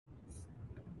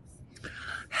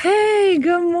Hey,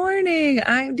 good morning.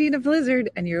 I'm Dina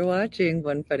Blizzard, and you're watching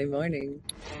One Funny Morning.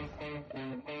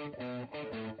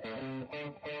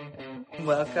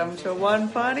 Welcome to One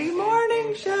Funny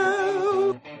Morning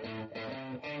Show.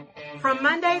 From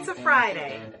Monday to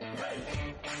Friday.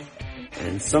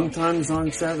 And sometimes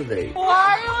on Saturday.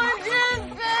 Why would you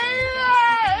say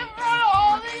that in front of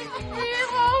all these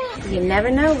people? You never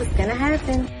know what's gonna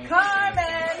happen. Carmen.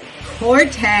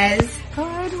 Cortez.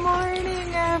 Good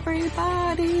morning,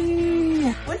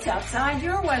 everybody. What's outside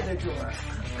your weather door?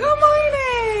 Good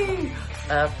morning.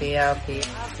 Uppy, everybody.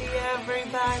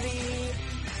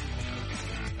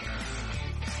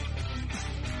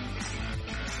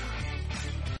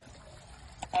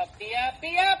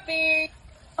 Uppy.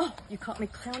 Oh, you caught me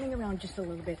clowning around just a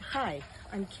little bit. Hi,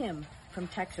 I'm Kim from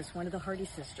Texas, one of the Hardy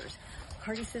sisters.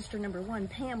 Hardy sister number one,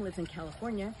 Pam, lives in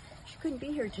California. She couldn't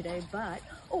be here today, but,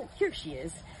 here she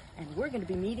is. And we're going to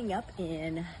be meeting up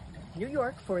in New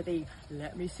York for the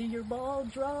Let Me See Your Ball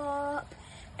Drop.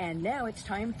 And now it's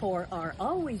time for our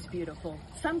always beautiful,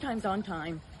 sometimes on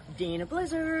time, Dina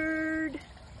Blizzard.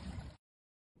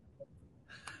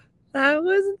 That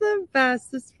was the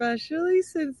best, especially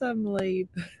since I'm late.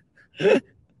 And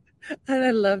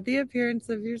I love the appearance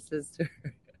of your sister.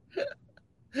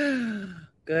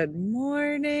 Good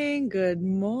morning. Good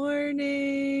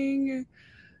morning.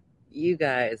 You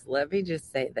guys, let me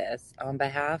just say this. On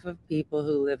behalf of people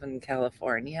who live in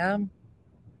California,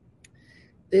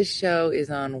 this show is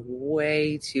on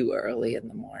way too early in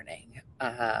the morning.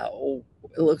 It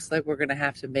looks like we're going to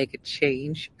have to make a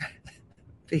change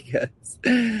because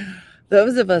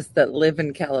those of us that live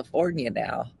in California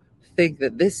now think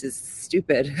that this is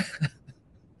stupid.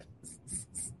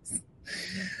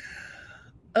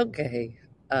 Okay.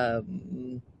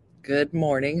 Good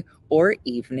morning or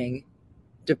evening,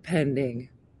 depending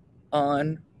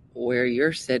on where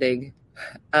you're sitting.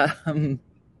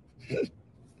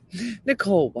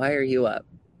 Nicole, why are you up?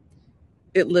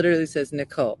 It literally says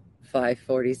Nicole,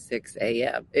 5:46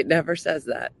 a.m. It never says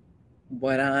that.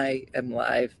 When I am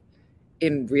live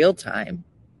in real time,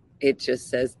 it just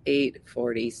says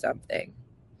 8:40 something.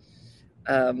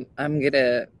 I'm going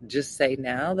to just say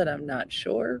now that I'm not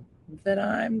sure that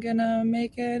I'm going to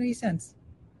make any sense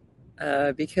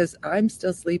because I'm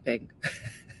still sleeping.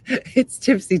 It's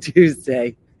Tipsy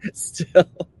Tuesday still.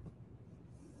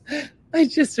 I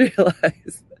just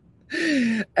realized,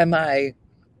 am I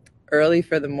early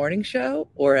for the morning show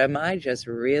or am I just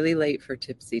really late for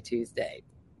Tipsy Tuesday?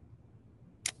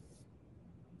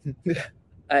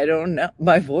 I don't know.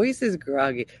 My voice is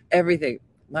groggy. Everything.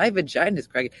 My vagina is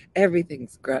groggy.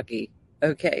 Everything's groggy.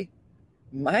 Okay.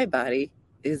 My body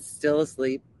is still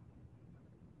asleep.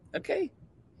 Okay.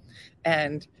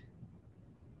 And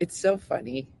it's so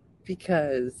funny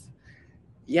because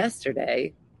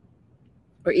yesterday,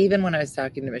 or even when I was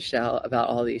talking to Michelle about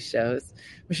all these shows,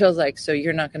 Michelle's like, so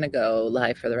you're not going to go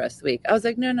live for the rest of the week? I was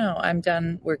like, no, I'm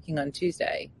done working on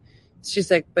Tuesday. She's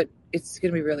like, but it's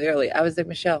going to be really early. I was like,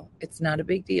 Michelle, it's not a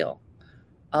big deal.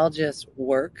 I'll just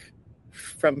work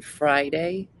from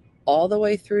Friday all the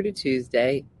way through to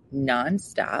Tuesday,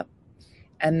 nonstop.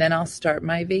 And then I'll start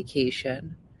my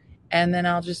vacation. And then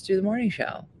I'll just do the morning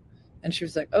show. And she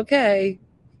was like, okay.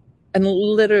 And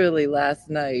literally last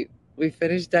night, we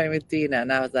finished time with Dina.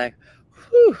 And I was like,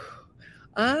 whew,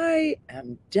 I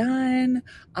am done.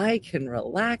 I can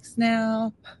relax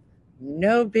now.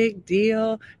 No big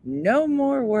deal. No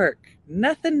more work.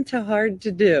 Nothing too hard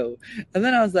to do. And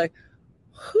then I was like,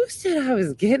 who said I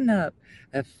was getting up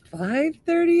at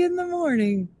 5:30 in the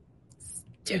morning?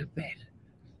 Stupid.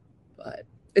 But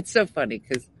it's so funny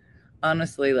because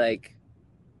honestly, like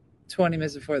 20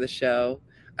 minutes before the show,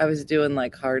 I was doing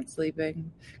like hard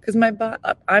sleeping because my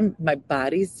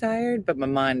body's tired, but my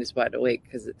mind is wide awake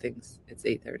because it thinks it's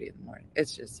 8:30 in the morning.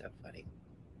 It's just so funny.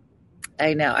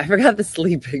 I know. I forgot the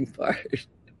sleeping part.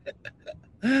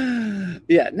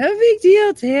 Yeah, no big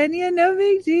deal, Tanya. No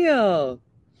big deal.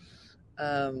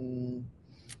 And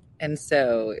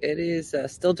so it is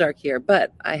still dark here,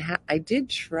 but I did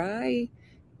try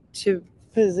to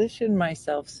position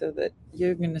myself so that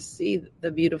you're going to see the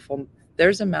beautiful.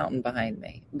 There's a mountain behind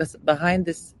me, behind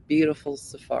this beautiful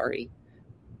safari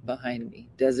behind me,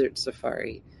 desert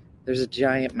safari. There's a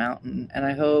giant mountain, and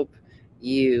I hope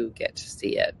you get to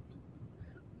see it.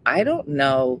 I don't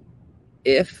know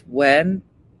when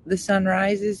the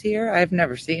sunrise is here. I've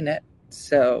never seen it.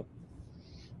 So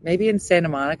maybe in Santa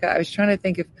Monica. I was trying to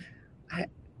think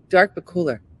dark but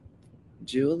cooler.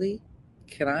 Julie,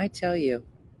 can I tell you,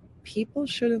 people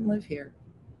shouldn't live here.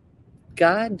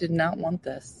 God did not want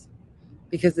this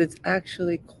because it's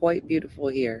actually quite beautiful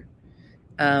here.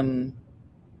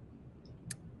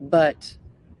 But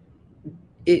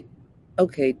it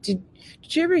okay, did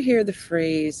you ever hear the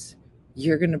phrase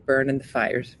 "you're gonna burn in the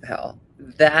fires of hell"?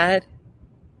 That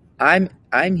I'm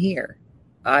here.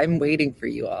 I'm waiting for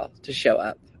you all to show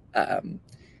up. Um,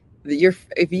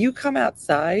 if you come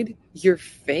outside, your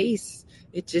face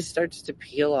it just starts to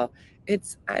peel off.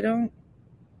 It's I don't.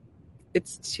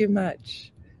 It's too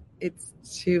much. It's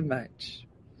too much.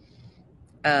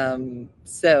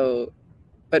 So,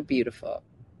 but beautiful.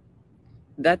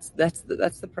 That's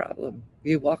the problem.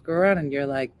 You walk around and you're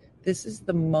like, this is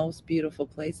the most beautiful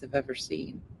place I've ever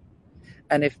seen.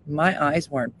 And if my eyes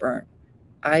weren't burnt,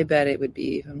 I bet it would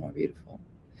be even more beautiful.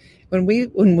 When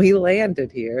we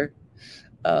landed here,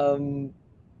 um,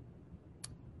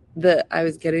 the I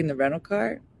was getting the rental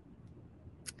car,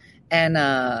 and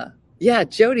yeah,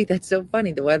 Jody, that's so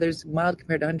funny. The weather's mild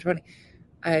compared to 120.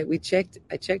 I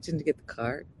checked in to get the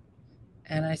car,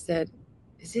 and I said,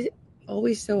 "Is it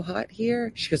always so hot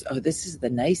here?" She goes, "Oh, this is the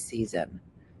nice season."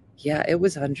 Yeah, it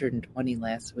was 120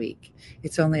 last week.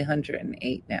 It's only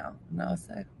 108 now. And I was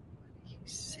like, what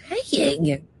are you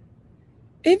saying?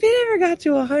 If it ever got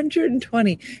to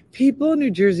 120, people in New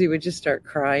Jersey would just start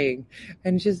crying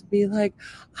and just be like,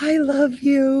 I love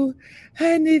you.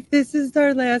 And if this is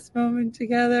our last moment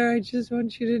together, I just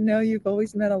want you to know you've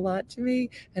always meant a lot to me.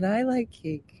 And I like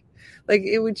cake. Like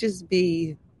it would just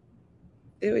be.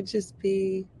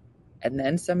 And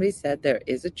then somebody said there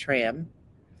is a tram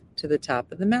to the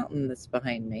top of the mountain that's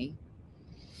behind me.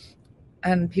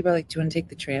 And people are like, do you want to take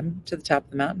the tram to the top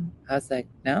of the mountain? I was like,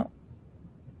 no,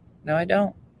 I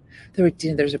don't. They were,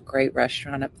 there's a great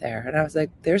restaurant up there. And I was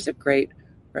like, there's a great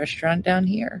restaurant down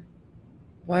here.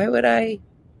 Why would I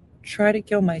try to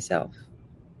kill myself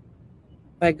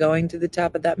by going to the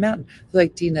top of that mountain? They're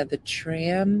like, Dina, the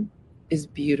tram is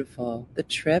beautiful. The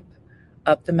trip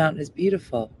up the mountain is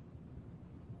beautiful.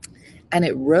 And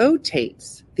it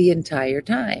rotates the entire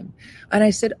time. And I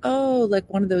said, oh, like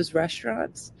one of those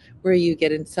restaurants where you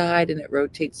get inside and it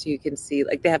rotates so you can see,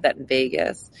 like they have that in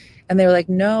Vegas. And they were like,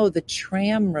 no, the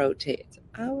tram rotates.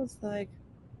 I was like,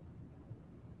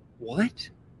 what?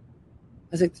 I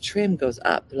was like, the tram goes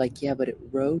up. They're like, yeah, but it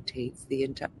rotates the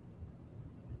entire.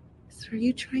 So are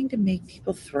you trying to make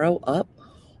people throw up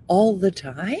all the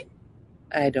time?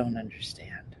 I don't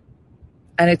understand.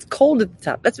 And it's cold at the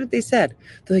top. That's what they said.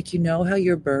 They're like, you know how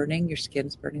you're burning? Your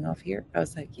skin's burning off here? I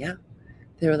was like, yeah.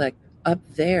 They were like, up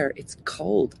there, it's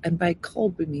cold. And by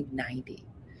cold, we mean 90.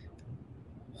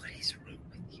 What is wrong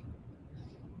with you?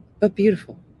 But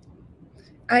beautiful.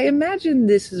 I imagine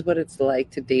this is what it's like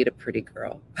to date a pretty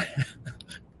girl.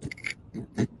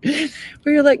 Where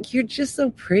you're like, you're just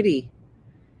so pretty.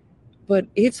 But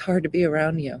it's hard to be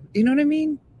around you. You know what I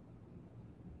mean?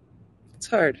 It's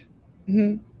hard.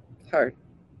 Mm-hmm. It's hard.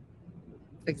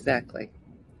 Exactly.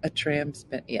 A tram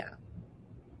spin. Yeah.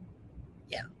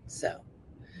 So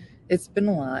it's been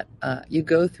a lot. You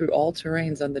go through all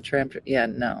terrains on the tram. Yeah,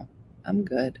 no, I'm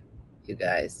good, you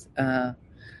guys. Oh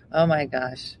my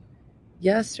gosh.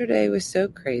 Yesterday was so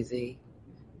crazy.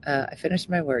 I finished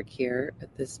my work here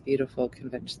at this beautiful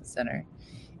convention center.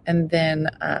 And then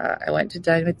I went to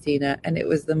dine with Dina, and it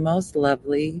was the most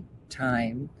lovely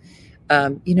time.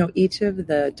 Each of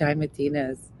the dine with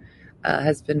Dinas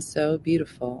has been so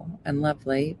beautiful and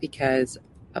lovely because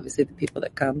obviously the people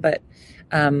that come, but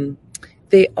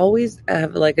they always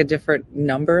have like a different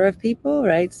number of people,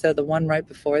 right? So the one right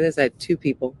before this, I had 2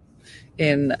 people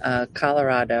in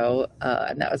Colorado,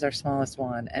 and that was our smallest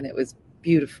one, and it was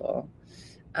beautiful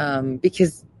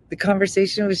because the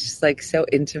conversation was just like so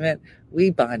intimate. We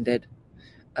bonded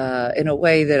in a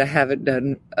way that I haven't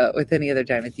done with any other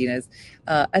Diamantinas.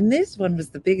 And this one was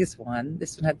the biggest one.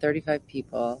 This one had 35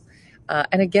 people.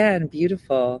 And again,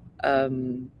 beautiful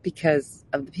because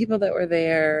of the people that were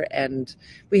there. And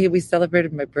we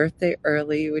celebrated my birthday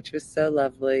early, which was so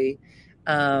lovely.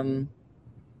 And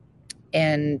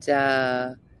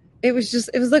it was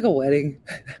like a wedding.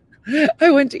 I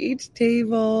went to each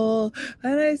table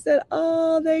and I said,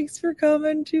 oh, thanks for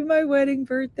coming to my wedding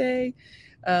birthday.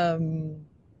 And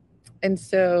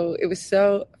so it was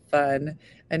so fun.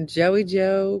 And Joey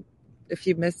Joe, if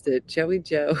you missed it, Joey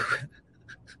Joe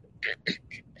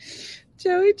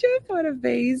bought a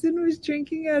vase and was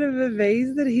drinking out of a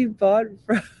vase that he bought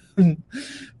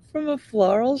from a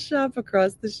floral shop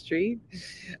across the street.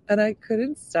 And I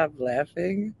couldn't stop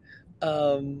laughing.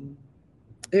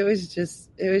 It was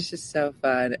just so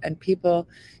fun. And people,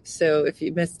 so if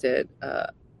you missed it,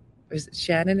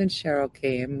 Shannon and Cheryl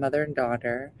came, mother and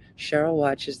daughter. Cheryl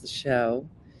watches the show.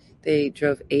 They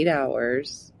drove 8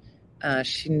 hours.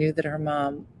 She knew that her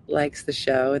mom likes the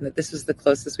show and that this was the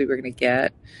closest we were going to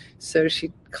get. So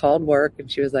she called work and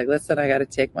she was like, listen, I got to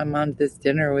take my mom to this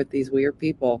dinner with these weird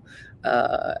people.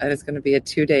 And it's going to be a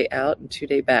 2-day out and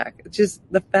 2-day back. Just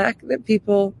the fact that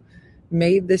people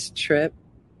made this trip,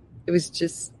 it was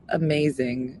just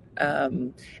amazing.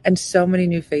 And so many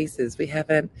new faces. We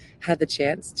haven't had the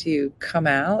chance to come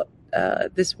out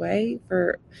this way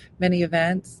for many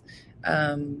events.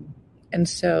 And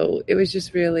so it was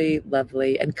just really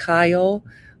lovely. And Kyle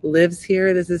lives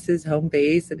here. This is his home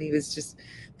base. And he was just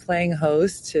playing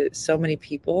host to so many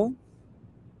people.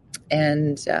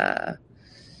 And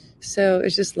so it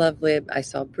was just lovely. I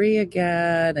saw Bree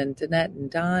again, and Danette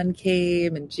and Don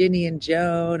came, and Jennie and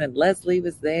Joan, and Leslie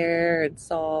was there, and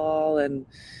Saul, and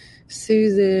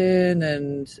Susan,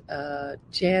 and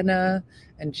Jana,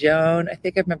 and Joan. I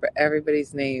think I remember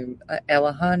everybody's name.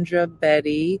 Alejandra,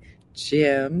 Betty,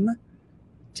 Jim,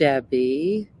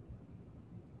 Debbie,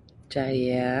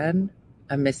 Diane.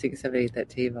 I'm missing somebody at that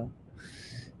table.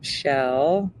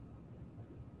 Michelle.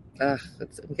 I'm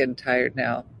getting tired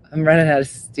now. I'm running out of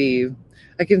steam.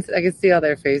 I can see all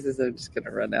their faces. I'm just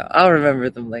gonna run out. I'll remember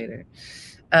them later.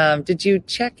 Did you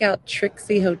check out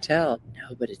Trixie Hotel?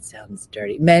 No, but it sounds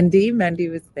dirty. Mendy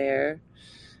was there.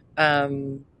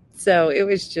 So it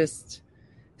was just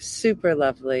super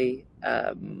lovely.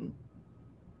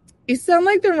 You sound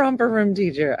like the romper room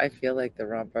teacher. I feel like the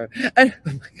romper. Oh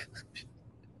my gosh.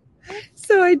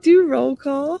 So I do roll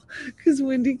call because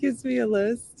Wendy gives me a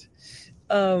list.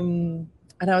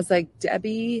 And I was like,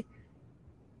 Debbie,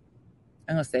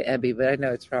 I'm going to say Ebby, but I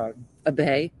know it's wrong.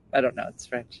 Abe? I don't know. It's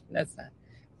French. No, it's not.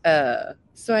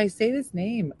 So I say this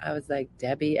name. I was like,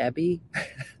 Debbie, Ebby.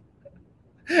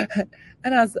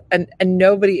 and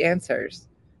nobody answers.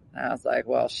 And I was like,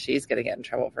 well, she's going to get in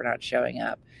trouble for not showing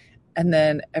up. And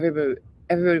then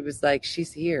everybody was like,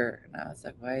 she's here. And I was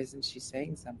like, why isn't she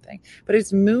saying something? But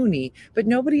it's Mooney. But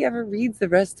nobody ever reads the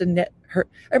rest of her.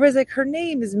 Everybody's like, her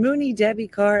name is Mooney Debbie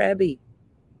Carr Ebby.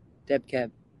 Deb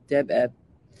Eb.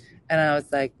 And I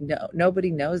was like, no, nobody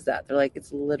knows that. They're like,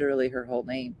 it's literally her whole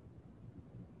name.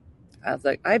 I was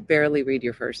like, I barely read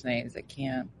your first names. I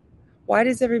can't. Why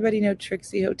does everybody know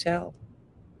Trixie Hotel?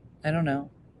 I don't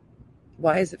know.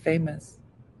 Why is it famous?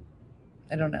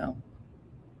 I don't know.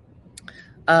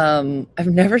 I've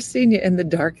never seen you in the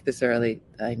dark this early.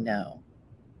 I know.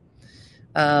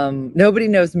 Nobody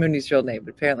knows Mooney's real name,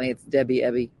 but apparently it's Debbie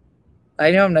Ebby. I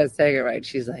know I'm not saying it right.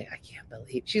 She's like, I can't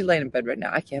believe. She's laying in bed right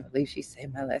now. I can't believe she's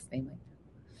saying my last name like that.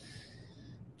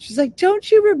 She's like,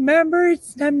 don't you remember?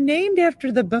 I'm named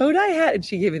after the boat I had. And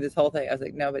she gave me this whole thing. I was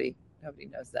like, nobody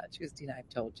knows that. She goes, Dina, I've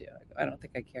told you. I don't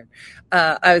think I care.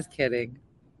 I was kidding.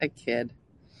 I kid.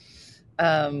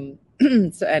 So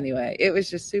anyway, it was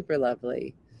just super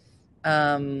lovely.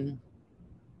 And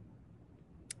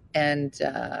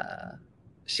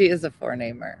she is a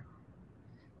four-namer.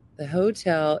 The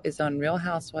hotel is on Real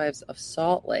Housewives of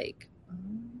Salt Lake.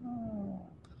 Oh.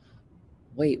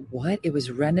 Wait, what? It was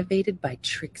renovated by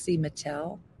Trixie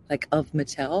Mattel? Like of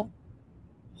Mattel?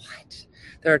 What?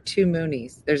 There are two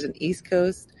Moonies. There's an East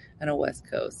Coast and a West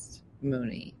Coast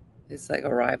Mooney. It's like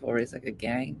a rivalry. It's like a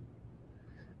gang.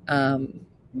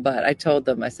 But I told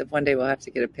them, I said, one day we'll have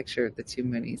to get a picture of the two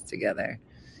Moonies together.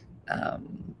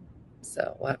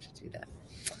 So we'll have to do that.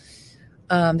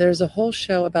 There's a whole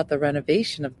show about the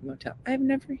renovation of the motel. I've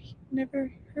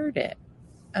never heard it.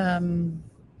 I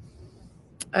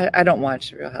don't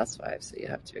watch Real Housewives, so you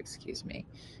have to excuse me.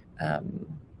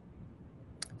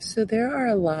 So there are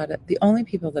a lot of, the only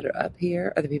people that are up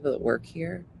here are the people that work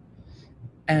here.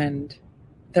 And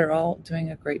they're all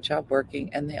doing a great job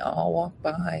working, and they all walk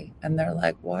by and they're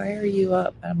like, why are you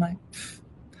up? And I'm like,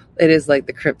 it is like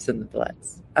the Crips and the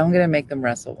Bloods. I'm going to make them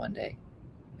wrestle one day,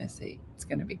 Missy. It's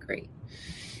going to be great.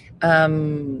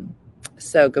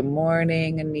 So good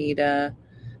morning, Anita.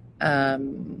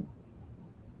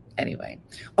 Anyway,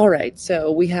 all right.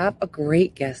 So we have a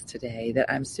great guest today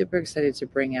that I'm super excited to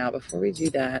bring out. Before we do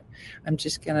that, I'm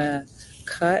just going to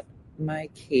cut my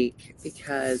cake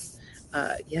because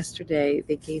yesterday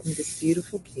they gave me this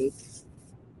beautiful cake.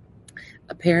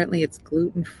 Apparently it's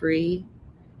gluten-free,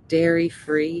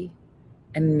 dairy-free,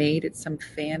 and made at some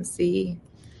fancy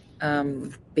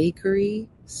bakery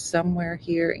somewhere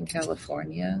here in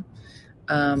California.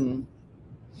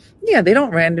 Yeah, they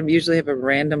don't usually have a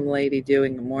random lady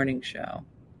doing a morning show.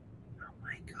 Oh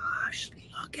my gosh,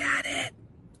 look at it.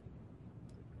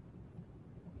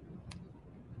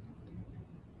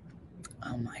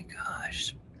 Oh my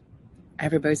gosh.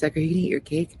 Everybody's like, are you going to eat your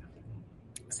cake?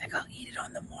 It's like, I'll eat it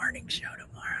on the morning show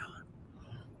tomorrow.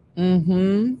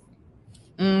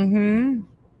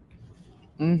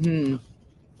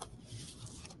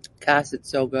 Gosh, it's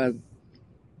so good.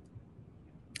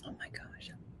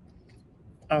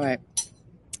 All right,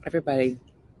 everybody,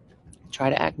 try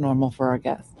to act normal for our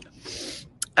guests.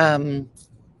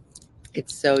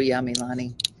 It's so yummy,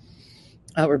 Lonnie.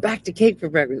 We're back to cake for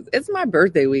breakfast. It's my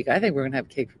birthday week. I think we're gonna have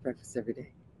cake for breakfast every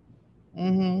day.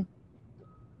 Mm-hmm.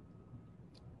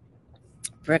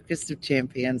 Breakfast of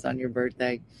champions on your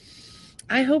birthday.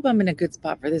 I hope I'm in a good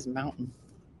spot for this mountain.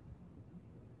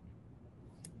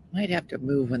 Might have to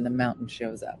move when the mountain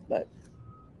shows up, but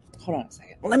hold on a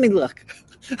second. Let me look.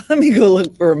 Let me go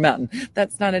look for a mountain.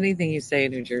 That's not anything you say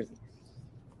in New Jersey.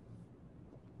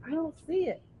 I don't see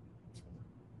it.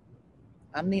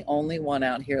 I'm the only one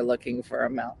out here looking for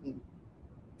a mountain.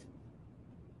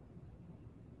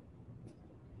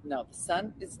 No, the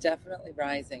sun is definitely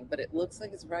rising, but it looks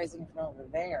like it's rising from over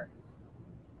there.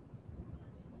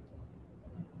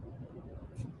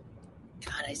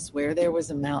 God, I swear there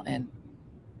was a mountain.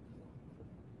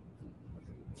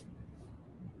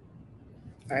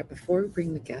 All right, before we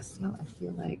bring the guests out, I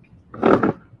feel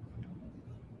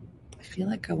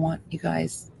like I want you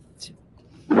guys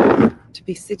to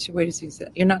be situated so you can see.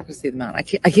 You're not going to see the mountain.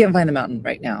 I can't find the mountain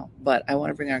right now, but I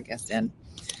want to bring our guest in.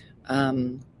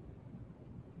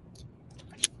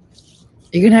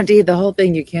 You're going to have to eat the whole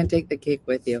thing. You can't take the cake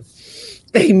with you.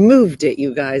 They moved it,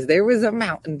 you guys. There was a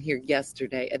mountain here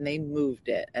yesterday, and they moved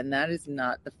it. And that is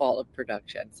not the fault of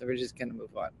production. So we're just going to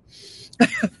move on. I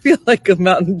feel like a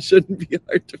mountain shouldn't be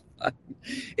hard to find.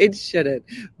 It shouldn't.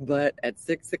 But at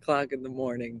 6 o'clock in the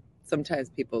morning, sometimes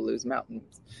people lose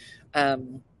mountains.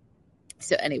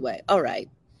 So anyway, all right.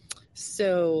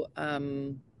 So I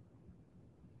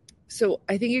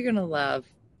think you're going to love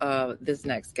this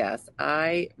next guest.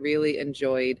 I really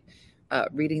enjoyed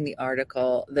reading the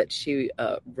article that she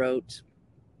wrote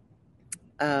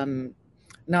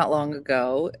not long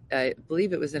ago. I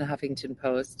believe it was in a Huffington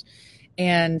Post.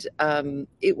 And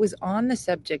it was on the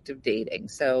subject of dating.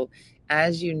 So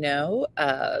as you know,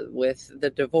 with the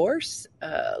divorce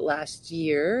last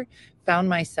year, found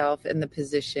myself in the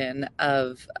position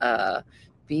of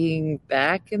being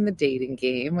back in the dating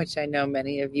game, which I know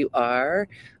many of you are,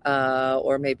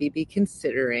 or maybe be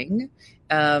considering.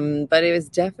 But it was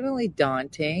definitely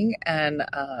daunting. And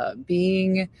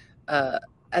being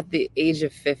at the age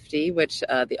of 50, which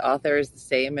the author is the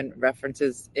same and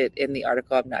references it in the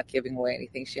article. I'm not giving away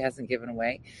anything she hasn't given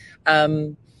away.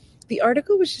 The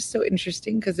article was just so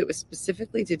interesting because it was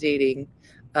specifically to dating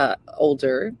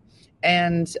older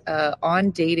and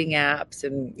on dating apps.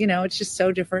 And, you know, it's just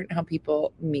so different how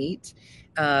people meet.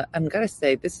 I'm going to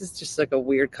say this is just like a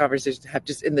weird conversation to have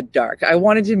just in the dark. I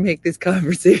wanted to make this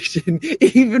conversation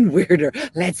even weirder.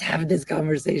 Let's have this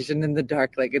conversation in the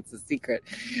dark like it's a secret.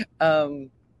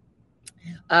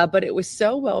 But it was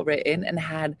so well written and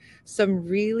had some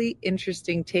really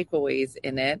interesting takeaways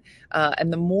in it.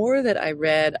 And the more that I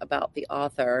read about the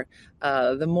author,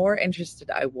 the more interested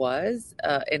I was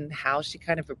in how she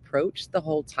kind of approached the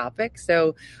whole topic.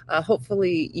 So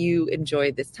hopefully you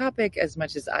enjoyed this topic as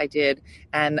much as I did,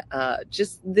 and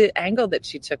just the angle that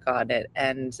she took on it.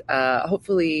 And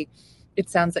hopefully it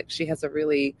sounds like she has a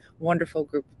really wonderful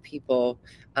group of people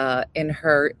in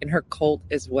her cult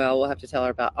as well. We'll have to tell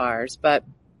her about ours, but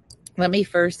let me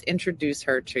first introduce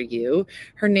her to you.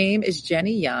 Her name is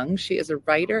Jennie Young. She is a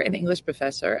writer and English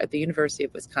professor at the University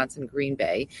of Wisconsin-Green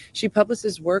Bay. She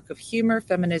publishes work of humor,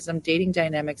 feminism, dating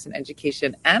dynamics, and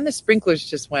education, and the sprinklers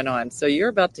just went on, so you're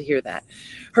about to hear that.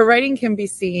 Her writing can be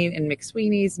seen in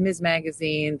McSweeney's, Ms.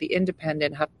 Magazine, The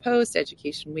Independent, HuffPost,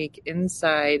 Education Week,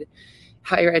 Inside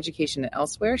Higher Education, and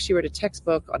elsewhere. She wrote a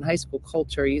textbook on high school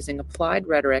culture using applied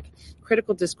rhetoric,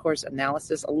 critical discourse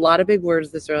analysis, a lot of big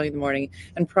words this early in the morning,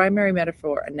 and primary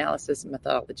metaphor analysis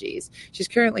methodologies. She's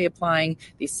currently applying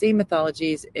these same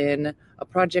methodologies in a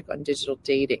project on digital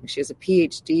dating. She has a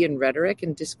PhD in rhetoric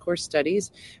and discourse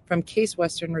studies from Case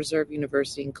Western Reserve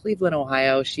University in Cleveland,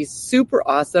 Ohio. She's super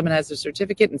awesome and has a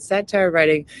certificate in satire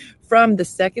writing from the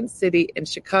Second City in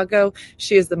Chicago.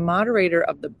 She is the moderator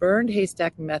of the Burned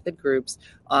Haystack Method groups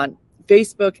on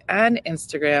Facebook and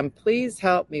Instagram. Please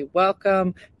help me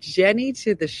welcome Jennie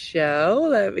to the show.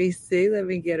 Let me see. Let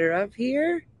me get her up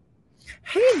here.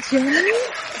 Hey, Jennie.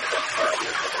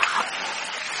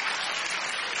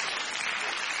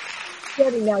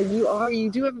 Jennie, now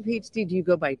you do have a PhD. Do you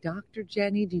go by Dr.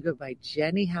 Jennie? Do you go by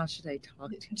Jennie? How should I talk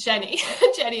to you? Jennie.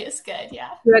 Jennie is good, yeah.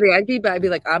 Jennie, I'd be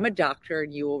like, I'm a doctor,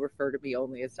 and you will refer to me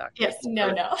only as Dr. Yes,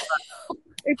 no.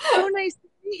 It's so nice to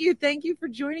meet you. Thank you for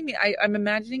joining me. I'm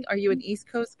imagining, are you an East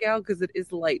Coast gal? Because it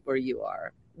is light where you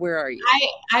are. Where are you?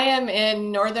 I am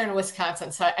in northern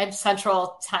Wisconsin, so I'm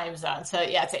central time zone. So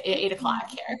yeah, it's 8 o'clock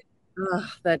here.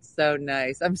 Oh, that's so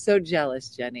nice. I'm so jealous,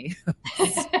 Jennie.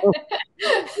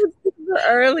 super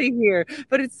early here,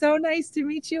 but it's so nice to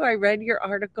meet you. I read your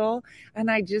article and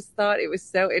I just thought it was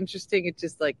so interesting. It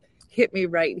just like hit me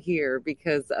right here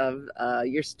because of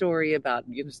your story about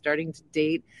starting to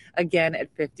date again at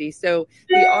 50. So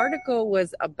the article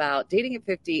was about dating at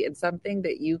 50 and something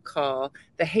that you call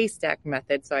the Haystack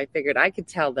method. So I figured I could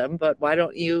tell them, but why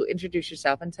don't you introduce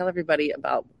yourself and tell everybody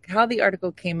about how the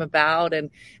article came about and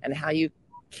how you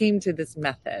came to this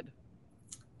method.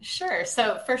 Sure.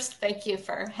 So first, thank you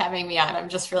for having me on. I'm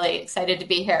just really excited to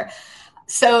be here.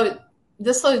 So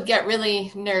this will get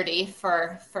really nerdy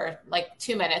for like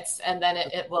 2 minutes, and then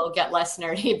it will get less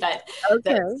nerdy, but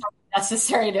that's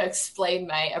necessary to explain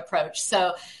my approach.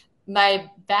 So my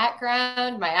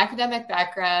academic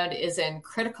background is in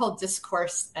critical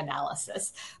discourse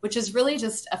analysis, which is really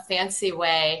just a fancy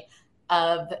way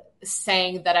of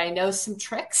saying that I know some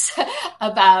tricks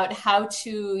about how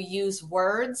to use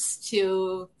words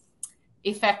to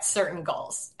affect certain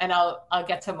goals. And I'll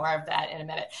get to more of that in a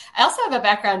minute. I also have a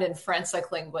background in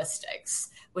forensic linguistics,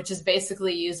 which is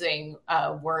basically using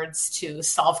words to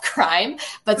solve crime,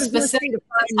 but specifically to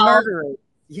find murderers.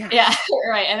 Yeah,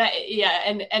 right.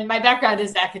 And my background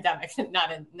is academic,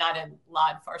 not in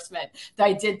law enforcement. Though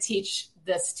I did teach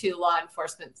this to law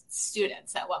enforcement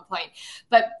students at one point.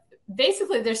 But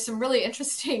basically, there's some really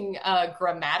interesting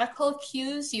grammatical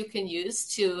cues you can use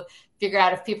to figure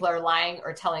out if people are lying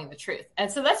or telling the truth.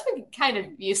 And so that's been kind of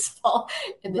useful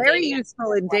in the very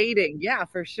useful in dating. Yeah,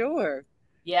 for sure.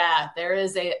 Yeah, there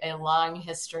is a long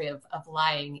history of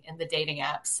lying in the dating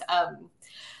apps.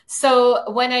 So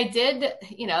when I did,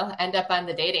 end up on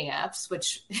the dating apps,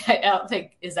 which I don't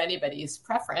think is anybody's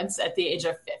preference at the age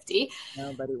of 50.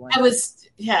 Nobody wants.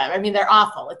 They're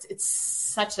awful. It's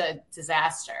such a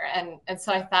disaster. And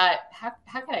so I thought,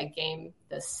 how can I game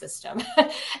this system?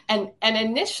 and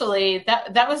initially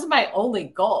that was my only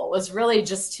goal, was really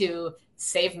just to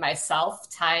save myself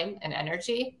time and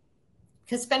energy,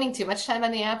 because spending too much time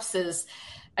on the apps is,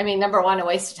 number one, a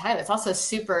waste of time. It's also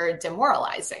super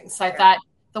demoralizing. So I thought,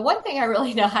 the one thing I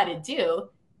really know how to do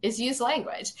is use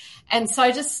language. And so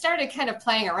I just started kind of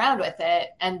playing around with it.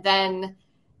 And then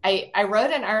I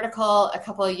wrote an article a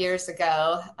couple of years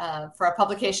ago for a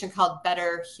publication called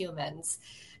Better Humans.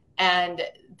 And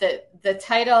the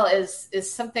title is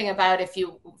something about if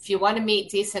you want to meet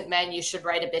decent men, you should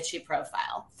write a bitchy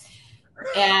profile.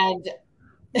 And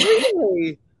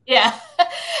really? Yeah.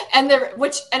 And it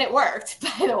worked,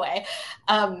 by the way.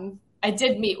 I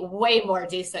did meet way more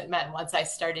decent men once I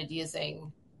started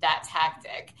using that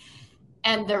tactic.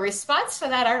 And the response to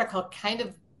that article kind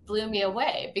of blew me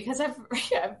away, because I've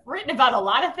written about a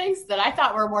lot of things that I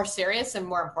thought were more serious and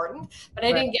more important, but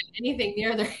I didn't get anything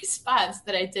near the response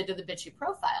that I did to the bitchy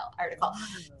profile article.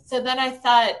 So then I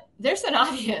thought, there's an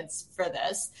audience for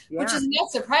this, which is not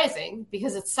surprising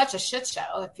because it's such a shit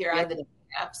show if you're on the dating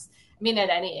apps. At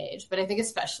any age, but I think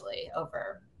especially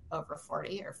over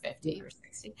 40 or 50 or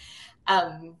 60.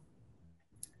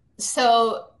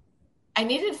 So I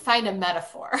needed to find a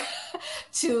metaphor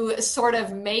to sort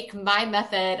of make my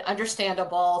method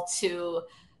understandable to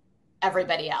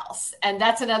everybody else. And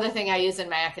that's another thing I use in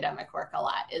my academic work a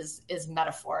lot is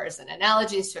metaphors and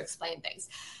analogies to explain things.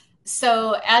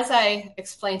 So as I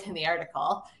explained in the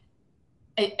article,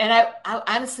 I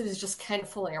honestly was just kind of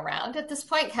fooling around at this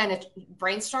point, kind of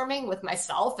brainstorming with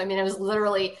myself. I was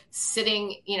literally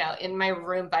sitting, in my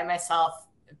room by myself,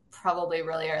 probably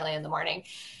really early in the morning.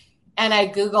 And I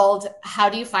Googled, how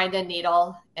do you find a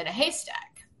needle in a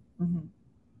haystack? Mm-hmm.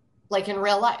 Like in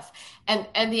real life.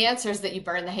 And the answer is that you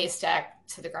burn the haystack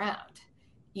to the ground.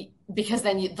 Because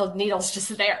then the needle's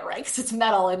just there, right? Because it's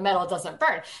metal and metal doesn't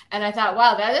burn. And I thought,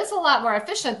 wow, that is a lot more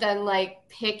efficient than like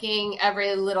picking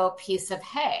every little piece of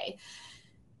hay.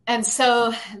 And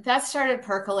so that started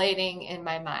percolating in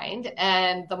my mind.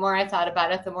 And the more I thought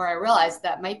about it, the more I realized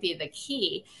that might be the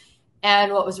key.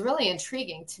 And what was really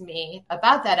intriguing to me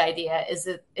about that idea is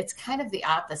that it's kind of the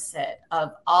opposite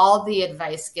of all the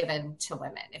advice given to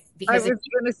women. Because I was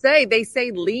going to say, they say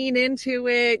lean into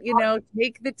it,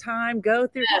 take the time, go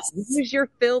through, use your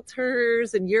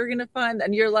filters, and you're going to find,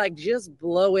 and you're like, just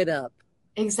blow it up.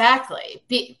 Exactly.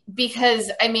 Because,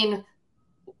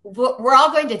 we're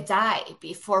all going to die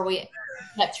before we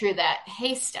get through that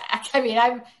haystack.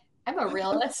 I'm a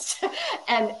realist,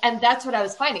 and that's what I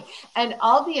was finding. And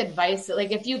all the advice,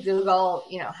 like if you Google,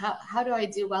 how do I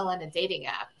do well on a dating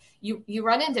app? You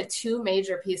run into two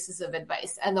major pieces of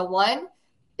advice. And the one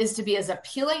is to be as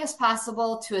appealing as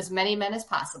possible to as many men as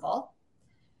possible.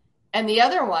 And the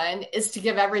other one is to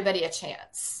give everybody a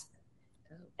chance.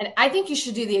 And I think you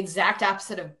should do the exact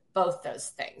opposite of both those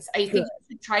things. I think you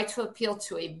should try to appeal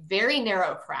to a very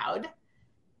narrow crowd,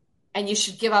 and you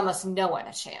should give almost no one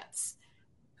a chance.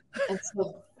 And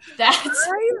so that's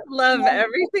I love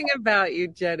everything about you,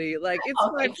 Jenny. Like, it's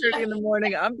 5:30 in the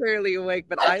morning. I'm barely awake,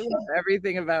 but I love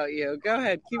everything about you. Go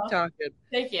ahead, keep talking.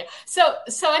 Thank you. So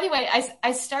anyway,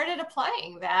 I started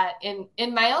applying that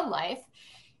in my own life,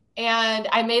 and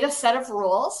I made a set of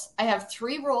rules. I have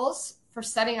 3 rules for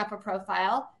setting up a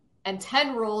profile and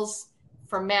 10 rules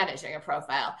for managing a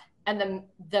profile. And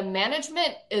the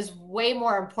management is way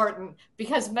more important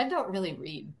because men don't really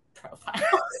read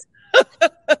profiles.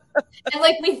 And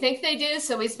like we think they do,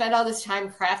 so we spend all this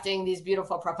time crafting these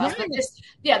beautiful profiles. But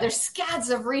there's scads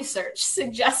of research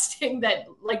suggesting that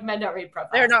like men don't read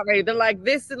profiles. They're not ready. They're like,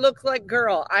 this looks like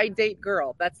girl. I date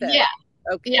girl. That's it. Yeah.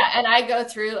 Okay. Yeah, and I go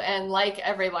through and like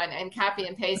everyone and copy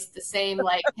and paste the same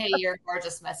like, hey, you're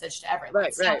gorgeous message to everyone.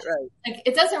 Right. Like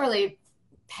it doesn't really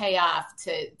pay off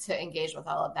to engage with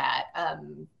all of that.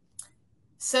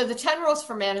 So the 10 rules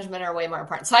for management are way more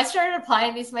important. So I started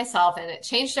applying these myself, and it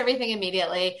changed everything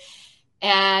immediately.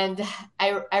 And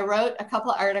I wrote a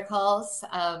couple articles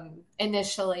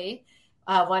initially,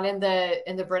 one in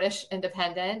the British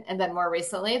Independent, and then more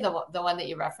recently the one that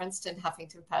you referenced in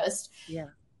Huffington Post. Yeah.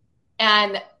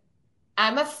 And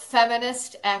I'm a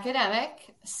feminist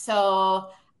academic, so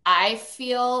I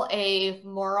feel a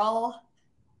moral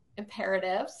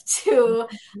imperative to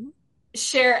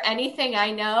share anything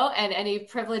I know and any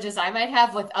privileges I might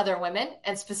have with other women,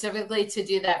 and specifically to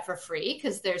do that for free,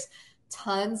 because there's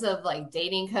tons of like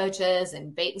dating coaches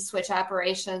and bait and switch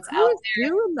operations out there. Who's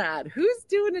doing that? Who's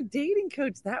doing a dating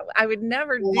coach? That I would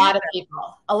never do.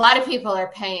 A lot of people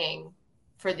are paying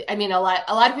for a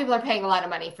lot of people are paying a lot of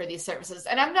money for these services.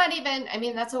 And I'm not even,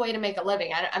 that's a way to make a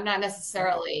living. I'm not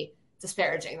necessarily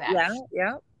disparaging that.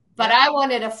 Yeah. But I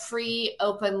wanted a free,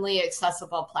 openly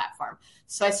accessible platform.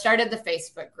 So I started the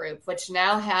Facebook group, which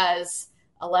now has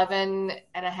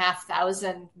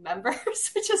 11,500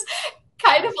 members, which is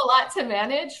kind of a lot to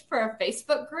manage for a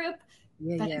Facebook group.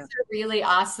 But it's a really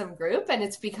awesome group, and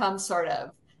it's become sort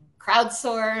of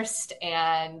crowdsourced,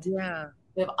 and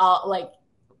with all like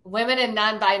women and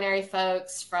non-binary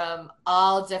folks from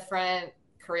all different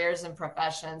careers and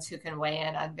professions who can weigh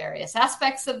in on various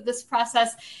aspects of this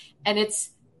process. And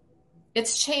it's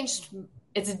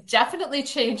definitely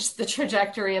changed the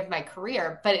trajectory of my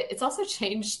career, but it's also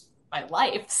changed my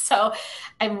life. So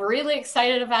I'm really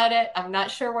excited about it. I'm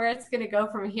not sure where it's going to go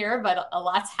from here, but a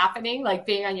lot's happening, like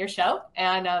being on your show.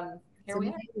 And here we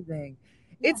are.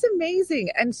 It's amazing.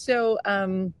 And so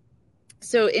in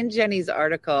Jenny's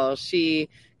article, she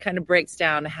kind of breaks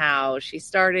down how she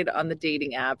started on the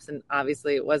dating apps, and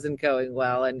obviously it wasn't going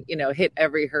well, and, hit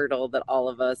every hurdle that all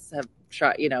of us have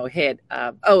tried, hit.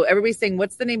 Everybody's saying,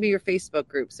 what's the name of your Facebook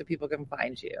group so people can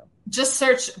find you? Just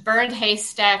search Burned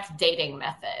Haystack Dating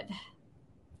Method.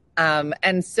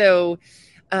 And so,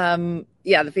 the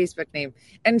Facebook name.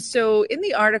 And so in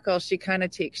the article, she kind of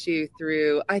takes you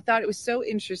through, I thought it was so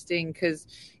interesting because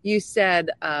you said,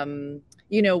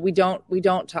 we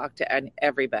don't talk to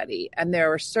everybody. And there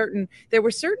were certain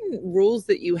rules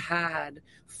that you had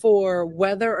for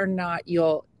whether or not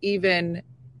you'll even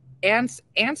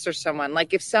answer someone.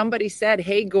 Like if somebody said,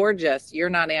 "Hey, gorgeous,"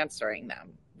 you're not answering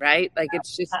them, right? Like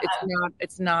it's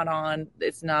not on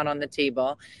the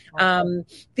table.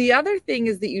 The other thing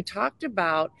is that you talked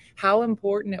about how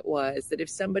important it was that if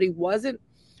somebody wasn't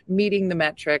meeting the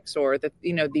metrics or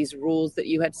these rules that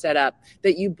you had set up,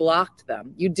 that you blocked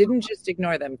them. You didn't just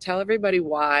ignore them. Tell everybody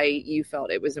why you felt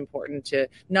it was important to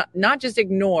not just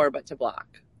ignore, but to block.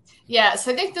 Yeah,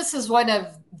 so I think this is one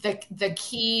of the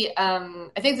key, I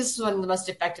think this is one of the most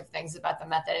effective things about the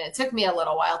method. And it took me a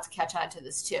little while to catch on to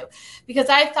this too, because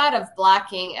I thought of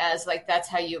blocking as like, that's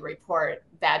how you report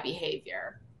bad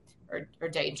behavior or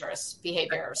dangerous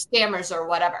behavior or scammers or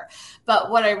whatever. But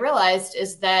what I realized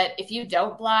is that if you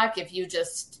don't block, if you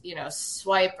just,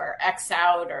 swipe or X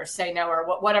out or say no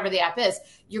or whatever the app is,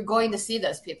 you're going to see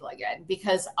those people again,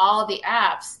 because all the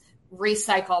apps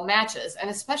recycle matches. And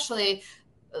especially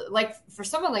like for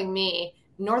someone like me,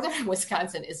 northern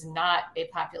Wisconsin is not a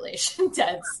population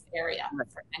dense area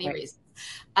for any reason.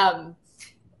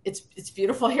 It's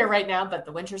beautiful here right now, but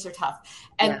the winters are tough.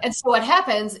 And so what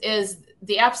happens is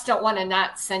the apps don't want to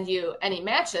not send you any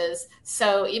matches.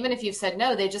 So even if you've said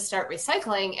no, they just start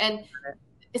recycling. And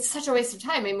it's such a waste of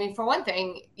time. I mean, for one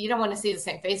thing, you don't want to see the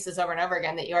same faces over and over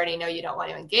again that you already know you don't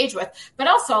want to engage with. But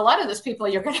also a lot of those people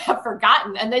you're going to have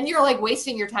forgotten. And then you're like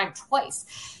wasting your time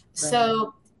twice. Right.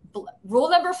 So rule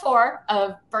number 4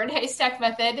 of Burned Haystack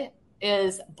Method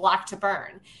is block to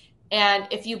burn. And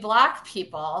if you block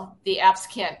people, the apps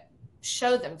can't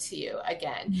show them to you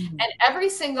again. Mm-hmm.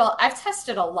 And I've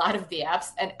tested a lot of the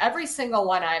apps, and every single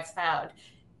one I've found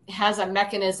has a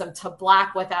mechanism to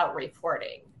block without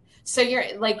reporting. So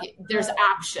you're like, there's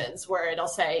options where it'll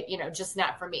say, just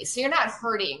not for me. So you're not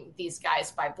hurting these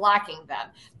guys by blocking them.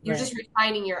 You're just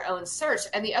refining your own search.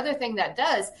 And the other thing that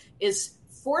does is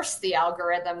force the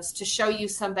algorithms to show you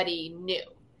somebody new.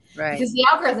 Right. Because the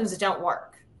algorithms don't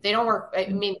work. They don't work. I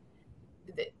mean,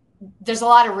 there's a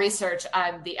lot of research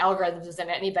on the algorithms, and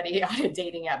anybody on a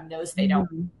dating app knows they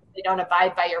don't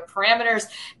abide by your parameters.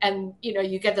 And,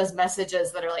 you get those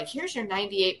messages that are like, here's your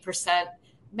 98%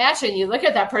 match. And you look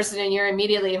at that person and you're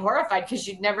immediately horrified because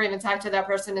you'd never even talked to that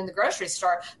person in the grocery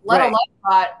store, let alone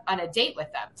got on a date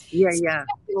with them. Yeah. So we have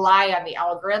to rely on the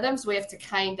algorithms. We have to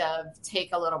kind of take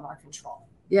a little more control.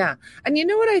 Yeah. And you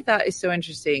know what I thought is so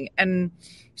interesting? And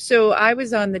so I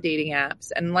was on the dating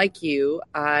apps, and like you,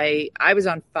 I was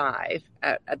on 5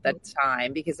 at that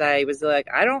time, because I was like,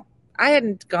 I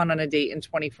hadn't gone on a date in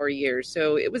 24 years.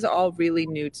 So it was all really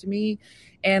new to me.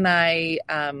 And I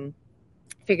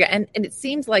figure, and it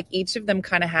seems like each of them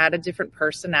kind of had a different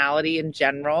personality in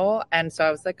general. And so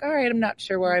I was like, all right, I'm not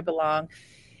sure where I belong.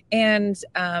 And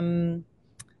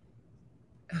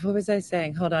what was I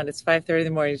saying? Hold on. It's 5:30 in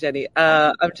the morning, Jenny.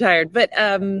 I'm tired. But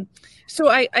so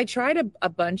I tried a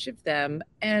bunch of them,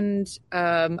 and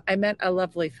I met a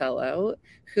lovely fellow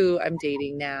who I'm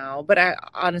dating now. But I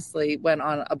honestly went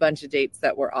on a bunch of dates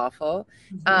that were awful.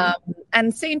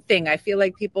 And same thing. I feel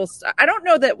like I don't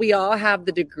know that we all have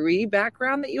the degree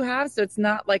background that you have. So it's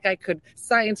not like I could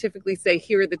scientifically say,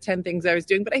 here are the 10 things I was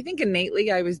doing. But I think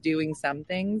innately I was doing some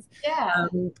things. Yeah.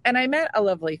 And I met a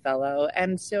lovely fellow.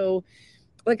 And so,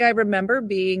 like, I remember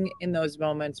being in those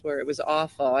moments where it was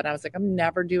awful, and I was like, I'm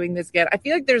never doing this again. I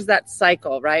feel like there's that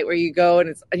cycle, right? Where you go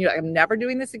and you're like, I'm never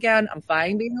doing this again. I'm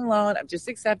fine being alone. I'm just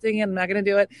accepting it. I'm not going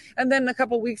to do it. And then a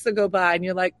couple of weeks will go by and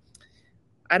you're like,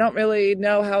 I don't really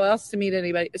know how else to meet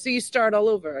anybody. So you start all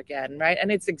over again, right?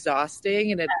 And it's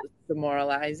exhausting and it's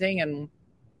demoralizing and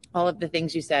all of the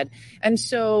things you said. And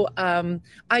so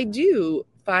I do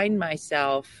find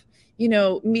myself,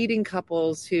 meeting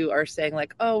couples who are saying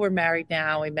like, oh, we're married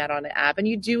now. We met on an app. And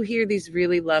you do hear these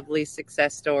really lovely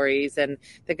success stories. And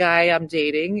the guy I'm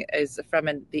dating is from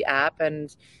the app.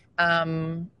 And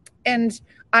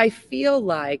I feel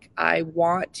like I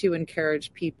want to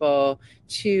encourage people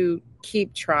to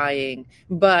keep trying.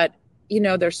 But,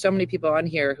 there's so many people on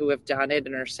here who have done it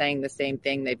and are saying the same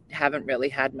thing. They haven't really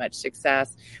had much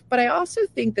success. But I also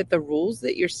think that the rules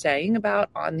that you're saying about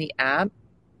on the app,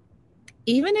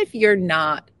 even if you're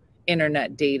not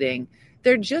internet dating,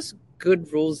 they're just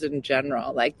good rules in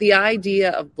general. Like the idea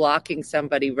of blocking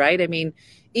somebody, right? I mean,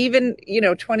 even,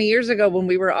 20 years ago when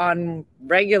we were on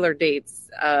regular dates,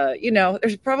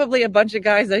 there's probably a bunch of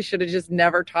guys I should have just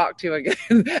never talked to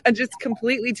again and just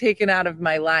completely taken out of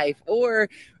my life. Or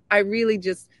I really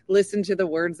just listened to the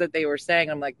words that they were saying.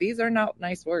 I'm like, these are not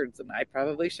nice words, and I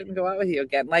probably shouldn't go out with you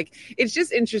again. Like, it's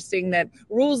just interesting that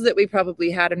rules that we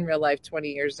probably had in real life 20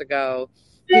 years ago,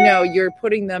 you're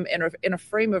putting them in a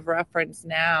frame of reference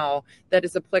now that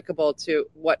is applicable to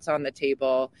what's on the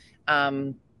table.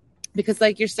 Because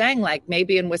like you're saying, like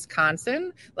maybe in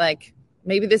Wisconsin, like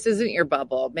maybe this isn't your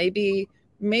bubble.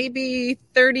 Maybe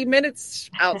 30 minutes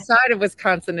outside of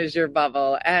Wisconsin is your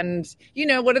bubble. And,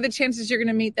 what are the chances you're going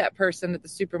to meet that person at the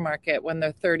supermarket when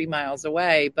they're 30 miles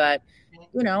away? But,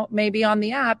 maybe on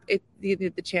the app,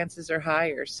 the chances are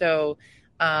higher. So,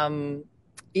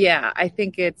 I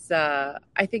think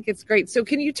it's great. So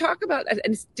can you talk about,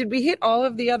 and did we hit all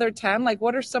of the other 10? Like,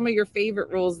 what are some of your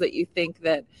favorite rules that you think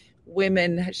that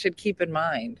women should keep in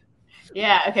mind?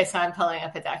 Yeah. Okay. So I'm pulling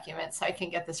up a document so I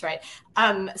can get this right.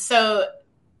 So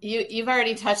you've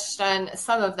already touched on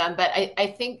some of them, but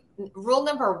I think rule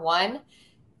number 1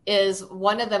 is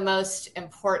one of the most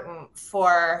important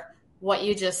for what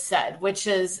you just said, which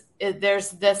is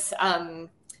there's this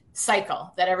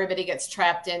cycle that everybody gets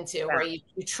trapped into where you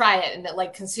try it and it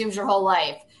like consumes your whole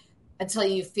life until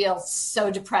you feel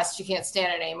so depressed you can't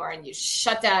stand it anymore and you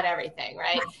shut down everything,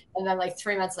 right? And then like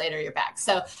 3 months later you're back.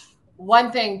 So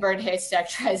one thing Bird Haystack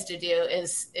tries to do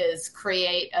is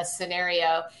create a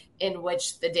scenario in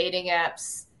which the dating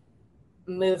apps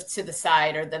move to the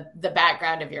side or the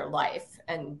background of your life.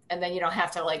 And then you don't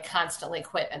have to like constantly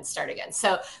quit and start again.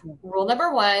 So rule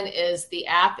number 1 is the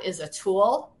app is a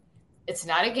tool. It's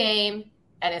not a game,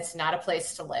 and it's not a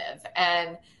place to live.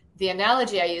 And the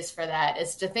analogy I use for that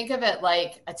is to think of it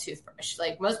like a toothbrush.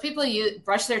 Like most people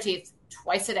brush their teeth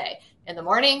twice a day, in the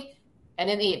morning and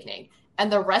in the evening.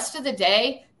 And the rest of the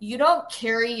day, you don't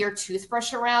carry your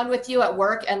toothbrush around with you at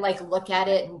work and like look at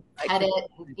it and pet it,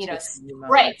 and,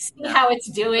 see how it's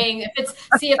doing.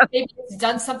 See if maybe it's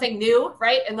done something new,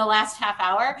 right, in the last half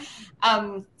hour.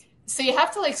 So you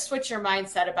have to like switch your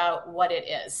mindset about what it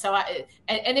is. So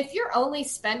and if you're only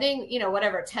spending,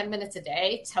 whatever, 10 minutes a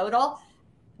day total,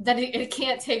 then it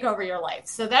can't take over your life.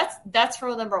 So that's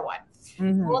rule number one.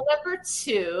 Mm-hmm. Rule number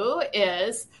two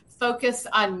is focus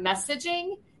on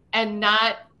messaging and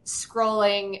not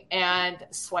scrolling and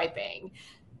swiping,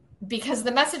 because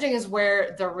the messaging is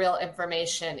where the real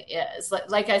information is.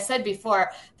 Like I said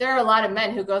before, there are a lot of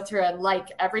men who go through and like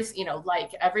every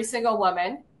single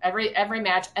woman, every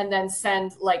match, and then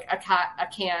send like a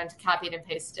canned, copied and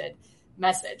pasted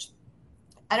message.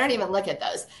 I don't even look at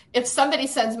those. If somebody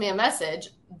sends me a message,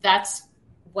 that's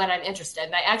when I'm interested.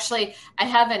 And I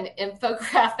have an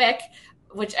infographic,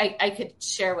 which I could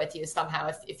share with you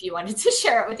somehow if you wanted to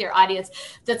share it with your audience.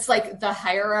 That's like the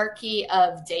hierarchy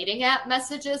of dating app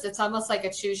messages. It's almost like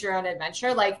a choose your own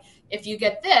adventure. Like if you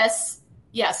get this,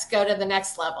 yes, go to the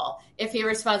next level. If he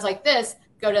responds like this,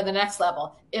 go to the next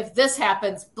level. If this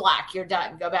happens, block, you're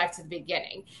done. Go back to the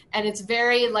beginning. And it's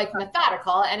very like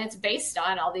methodical, and it's based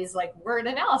on all these like word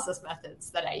analysis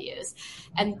methods that I use.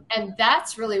 And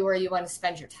that's really where you want to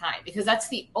spend your time, because that's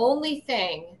the only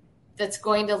thing that's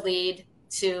going to lead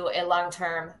to a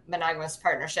long-term monogamous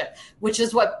partnership, which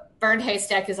is what Burned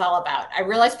Haystack is all about. I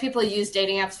realize people use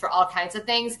dating apps for all kinds of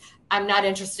things. I'm not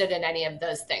interested in any of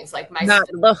those things. Like not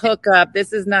the hookup.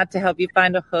 This is not to help you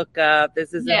find a hookup.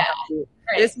 This isn't. Right.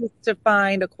 This is to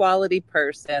find a quality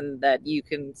person that you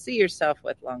can see yourself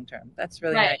with long-term. That's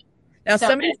really nice. Now,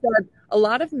 somebody said a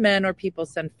lot of men or people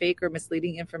send fake or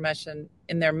misleading information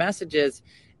in their messages,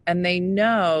 and they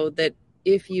know that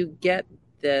if you get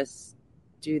this,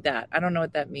 do that. I don't know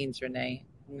what that means, Renee.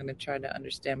 I'm going to try to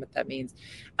understand what that means.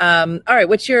 All right.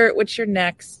 What's your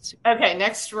next? Okay.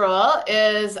 Next rule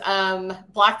is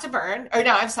block to burn. Or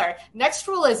no, I'm sorry. Next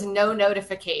rule is no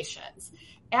notifications.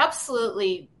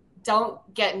 Absolutely don't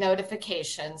get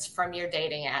notifications from your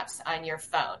dating apps on your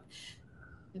phone.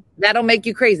 That'll make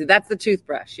you crazy. That's the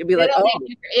toothbrush. You'll be like, oh.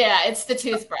 Yeah, it's the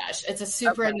toothbrush. It's a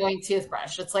super annoying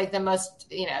toothbrush. It's like the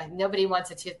most, nobody wants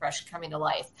a toothbrush coming to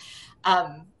life.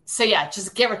 So yeah,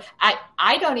 just get rid.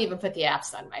 I don't even put the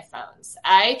apps on my phones.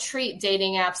 I treat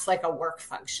dating apps like a work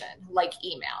function, like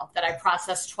email that I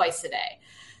process twice a day.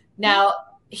 Now,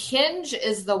 Hinge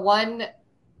is the one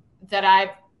that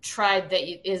I've tried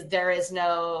there is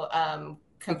no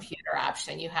computer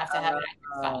option. You have to have it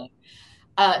on your phone.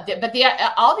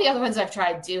 But all the other ones I've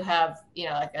tried do have,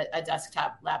 like a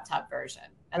desktop, laptop version.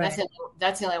 And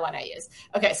that's the only one I use.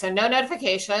 Okay, so no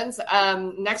notifications.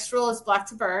 Next rule is block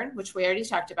to burn, which we already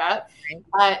talked about.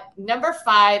 Number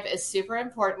 5 is super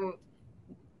important.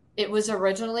 It was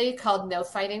originally called No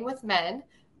Fighting with Men,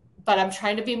 but I'm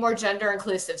trying to be more gender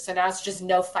inclusive. So now it's just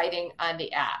no fighting on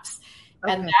the apps.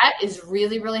 Okay. And that is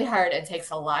really, really hard and takes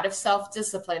a lot of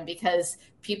self-discipline, because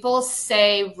people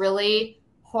say really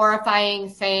horrifying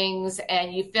things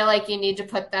and you feel like you need to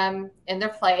put them in their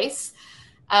place.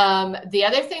 The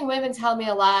other thing women tell me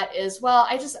a lot is, well,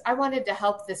 I wanted to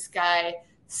help this guy.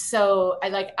 So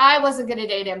I wasn't going to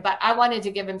date him, but I wanted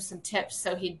to give him some tips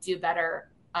so he'd do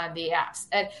better on the apps.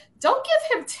 And don't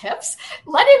give him tips.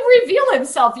 Let him reveal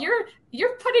himself.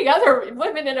 You're putting other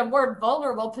women in a more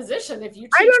vulnerable position if you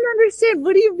I don't understand.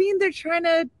 What do you mean they're trying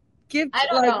to give? I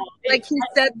don't know. Like he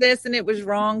said this and it was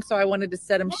wrong, so I wanted to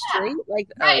set him straight.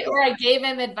 Right. Or I gave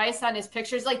him advice on his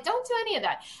pictures. Like, don't do any of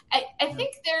that. I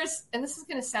think there's, and this is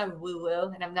going to sound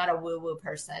woo-woo, and I'm not a woo-woo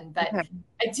person, but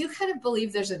I do kind of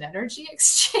believe there's an energy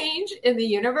exchange in the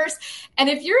universe. And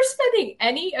if you're spending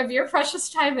any of your precious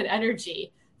time and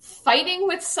energy fighting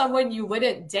with someone you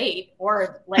wouldn't date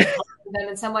or like helping them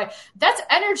in some way, that's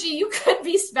energy you could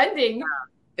be spending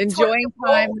enjoying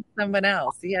time with someone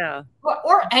else. Yeah.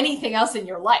 Or anything else in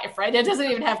your life, right? It doesn't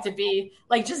even have to be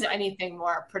like just anything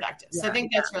more productive. So I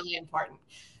think that's really important.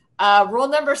 Rule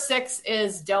number 6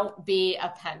 is don't be a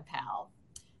pen pal.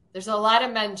 There's a lot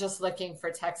of men just looking for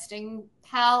texting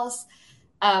pals.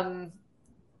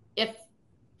 If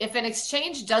an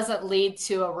exchange doesn't lead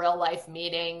to a real life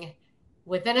meeting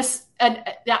within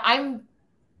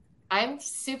I'm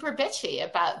super bitchy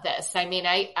about this. I mean,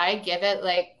 I give it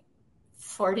like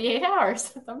 48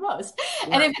 hours at the most.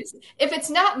 Yeah. And if it's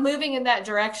not moving in that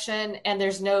direction and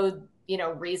there's no,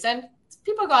 reason,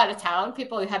 people go out of town,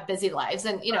 people who have busy lives.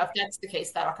 And, if that's the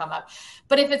case, that'll come up.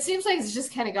 But if it seems like it's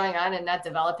just kind of going on and not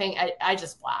developing, I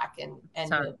just block and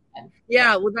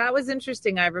yeah. Well, that was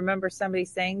interesting. I remember somebody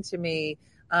saying to me,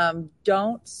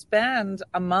 don't spend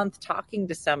a month talking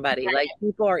to somebody. Like,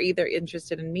 people are either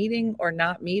interested in meeting or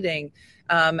not meeting.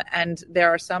 And there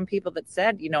are some people that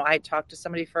said, I talked to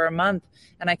somebody for a month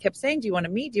and I kept saying, do you want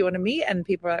to meet? Do you want to meet? And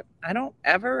people are like, I don't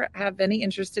ever have any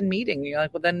interest in meeting. And you're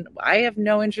like, well, then I have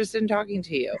no interest in talking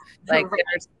to you. Like,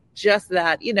 there's just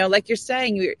that, like you're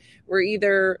saying, we're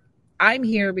either, I'm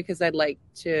here because I'd like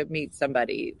to meet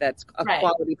somebody that's a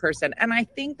quality person. And I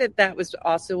think that was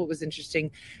also what was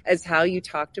interesting, as how you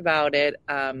talked about it.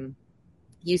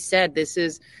 You said this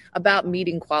is about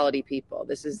meeting quality people.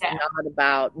 This is not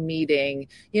about meeting,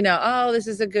 this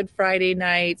is a good Friday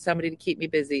night, somebody to keep me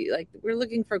busy. Like, we're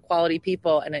looking for quality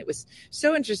people. And it was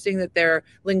so interesting that there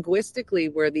linguistically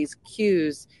were these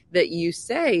cues that you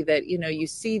say that, you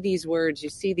see these words, you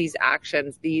see these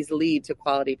actions, these lead to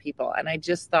quality people. And I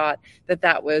just thought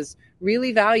that was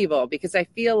really valuable, because I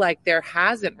feel like there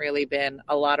hasn't really been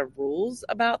a lot of rules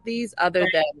about these other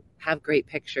than have great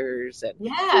pictures and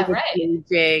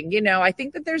engaging. I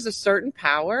think that there's a certain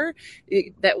power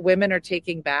that women are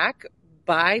taking back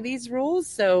by these rules.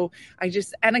 So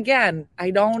and again,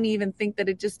 I don't even think that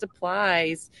it just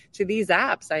applies to these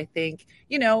apps. I think,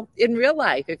 in real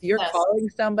life, if you're calling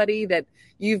somebody that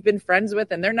you've been friends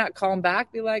with and they're not calling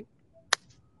back, be like,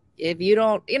 if you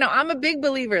don't, I'm a big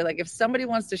believer, like, if somebody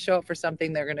wants to show up for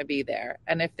something, they're going to be there.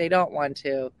 And if they don't want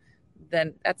to,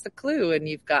 then that's a clue. And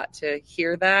you've got to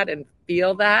hear that and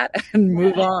feel that and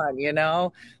move on,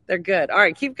 they're good. All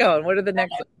right, keep going. What are the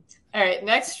next ones? All right.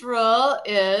 Next rule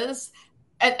is,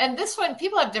 and this one,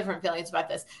 people have different feelings about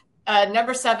this.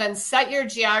 Number 7, set your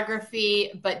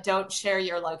geography, but don't share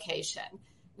your location.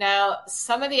 Now,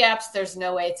 some of the apps, there's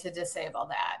no way to disable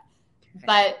that. Okay.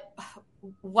 But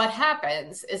what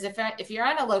happens is if you're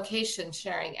on a location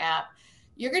sharing app,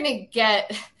 you're going to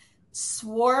get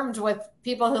swarmed with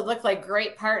people who look like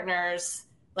great partners,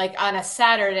 like on a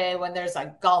Saturday when there's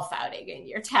a golf outing in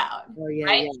your town,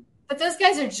 right? Yeah. But those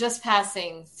guys are just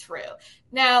passing through.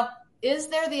 Now, is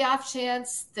there the off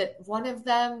chance that one of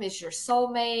them is your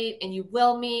soulmate and you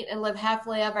will meet and live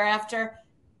happily ever after?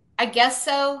 I guess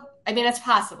so. I mean, it's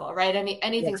possible, right? I mean,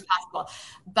 anything's possible.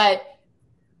 But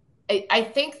I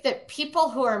think that people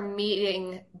who are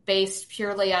meeting based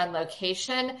purely on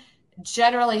location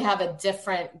generally have a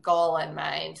different goal in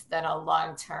mind than a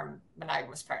long-term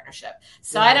monogamous partnership.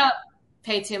 So I don't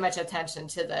pay too much attention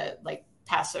to the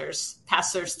passers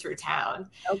through town.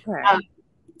 Okay.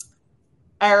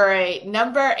 All right.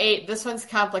 Number 8, this one's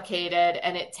complicated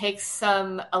and it takes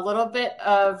a little bit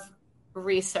of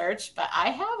research, but I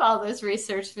have all those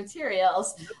research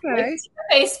materials on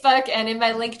Facebook and in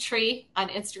my link tree on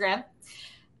Instagram.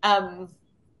 No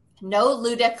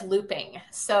ludic looping.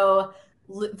 So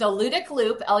the ludic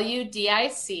loop,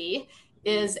 LUDIC,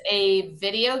 is a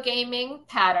video gaming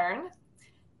pattern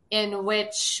in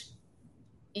which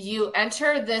you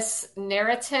enter this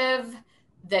narrative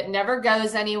that never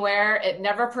goes anywhere. It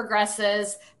never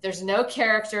progresses. There's no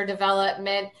character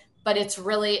development, but it's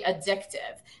really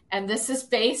addictive. And this is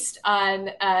based on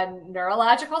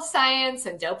neurological science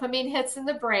and dopamine hits in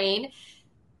the brain.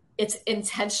 It's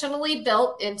intentionally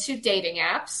built into dating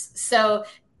apps. So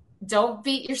don't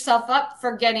beat yourself up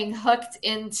for getting hooked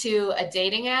into a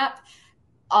dating app.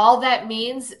 All that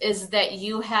means is that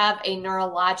you have a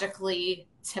neurologically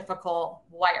typical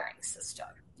wiring system.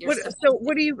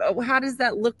 How does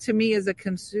that look to me as a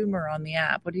consumer on the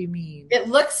app? What do you mean? It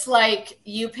looks like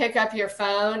you pick up your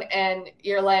phone and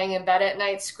you're laying in bed at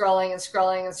night scrolling and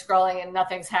scrolling and scrolling and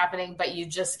nothing's happening, but you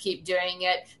just keep doing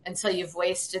it until you've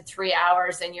wasted 3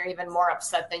 hours and you're even more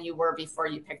upset than you were before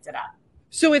you picked it up.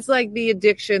 So it's like the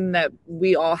addiction that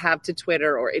we all have to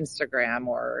Twitter or Instagram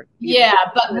or... Yeah,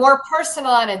 but more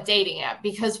personal on a dating app,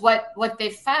 because what they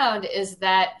found is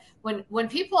that when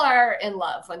people are in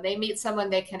love, when they meet someone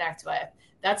they connect with,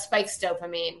 that spikes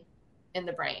dopamine in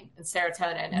the brain and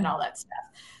serotonin and all that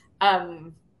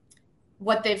stuff.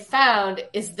 What they've found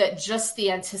is that just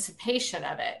the anticipation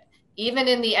of it, even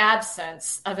in the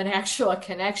absence of an actual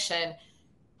connection,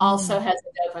 also has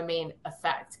a dopamine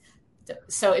effect.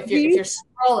 So if you're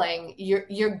scrolling,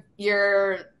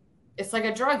 you're it's like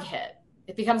a drug hit.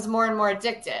 It becomes more and more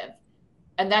addictive,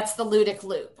 and that's the ludic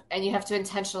loop, and you have to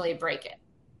intentionally break it.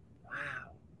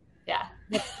 Yeah.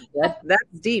 That's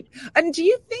deep. And do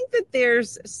you think that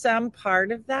there's some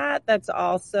part of that that's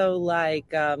also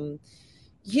like, I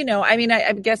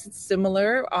guess it's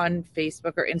similar on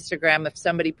Facebook or Instagram. If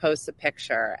somebody posts a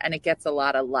picture and it gets a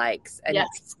lot of likes and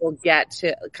people get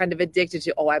to kind of addicted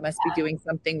to, I must be doing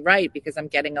something right because I'm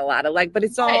getting a lot of but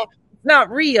it's all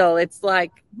not real. It's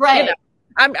like, I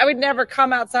would never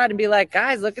come outside and be like,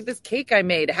 guys, look at this cake I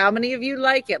made. How many of you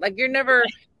like it? Like, you're never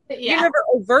You're Yeah. never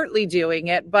overtly doing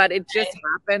it, but it just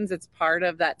happens. It's part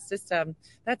of that system.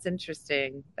 That's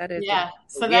interesting. That is Yeah.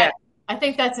 So yeah. I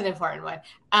think that's an important one.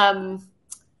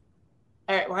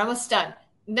 All right, we're almost done.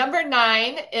 Number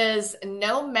 9 is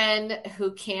no men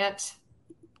who can't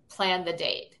plan the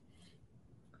date.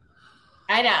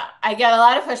 I know. I get a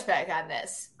lot of pushback on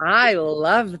this. I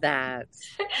love that.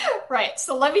 Right.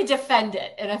 So let me defend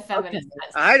it in a feminist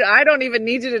sense. I don't even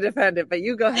need you to defend it, but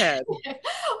you go ahead.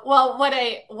 Well, what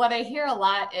I hear a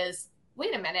lot is,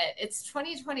 wait a minute, it's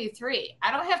 2023.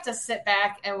 I don't have to sit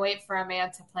back and wait for a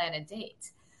man to plan a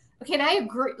date. Okay, and I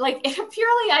agree. Like, in a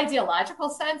purely ideological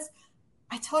sense,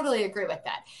 I totally agree with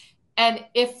that. And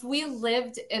if we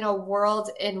lived in a world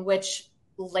in which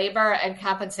labor and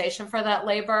compensation for that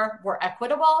labor were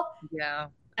equitable, yeah,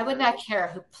 I would not care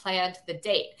who planned the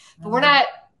date. But we're not.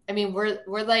 I mean, we're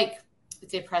like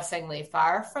depressingly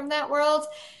far from that world.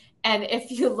 And if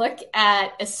you look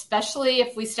at, especially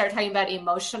if we start talking about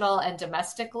emotional and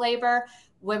domestic labor,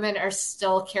 women are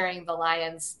still carrying the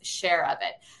lion's share of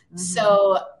it. Mm-hmm.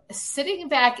 So sitting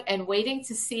back and waiting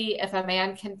to see if a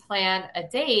man can plan a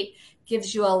date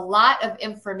gives you a lot of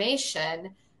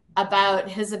information about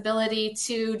his ability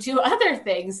to do other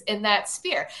things in that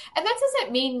sphere. And that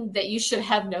doesn't mean that you should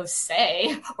have no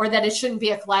say or that it shouldn't be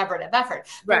a collaborative effort.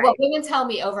 But right. What women tell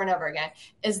me over and over again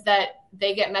is that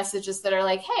they get messages that are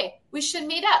like, hey, we should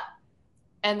meet up.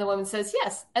 And the woman says,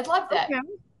 yes, I'd love that. Okay.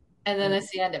 And then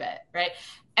that's the end of it, right?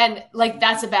 And like,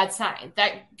 that's a bad sign.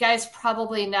 That guy's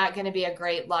probably not going to be a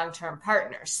great long-term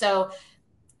partner. So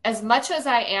as much as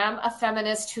I am a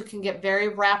feminist who can get very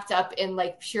wrapped up in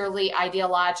like purely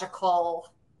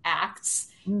ideological acts,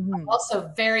 I'm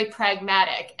also very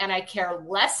pragmatic, and I care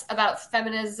less about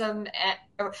feminism,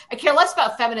 or I care less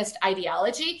about feminist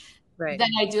ideology than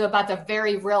I do about the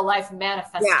very real life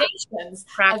manifestations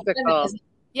of feminism.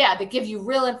 Yeah, that give you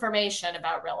real information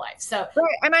about real life. So,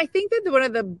 right. And I think that one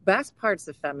of the best parts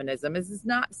of feminism is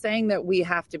not saying that we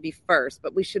have to be first,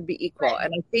 but we should be equal. Right.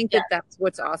 And I think that that's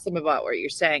what's awesome about what you're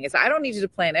saying is I don't need you to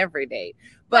plan every date,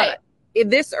 but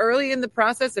this early in the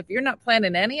process, if you're not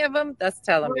planning any of them, that's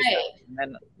telling me something.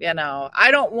 And, you know,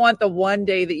 I don't want the one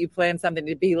day that you plan something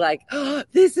to be like, oh,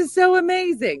 this is so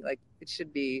amazing. Like, it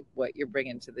should be what you're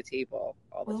bringing to the table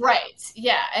all the time. Right.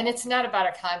 Yeah. And it's not about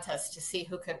a contest to see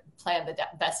who can plan the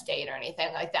best date or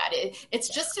anything like that. It's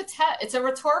just it's a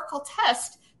rhetorical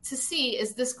test to see,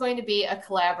 is this going to be a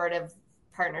collaborative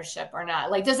partnership or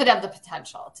not? Like, does it have the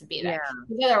potential to be that?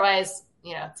 Yeah. Otherwise,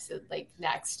 you know, like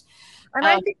next. And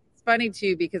I think it's funny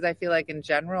too, because I feel like in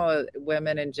general,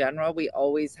 women in general, we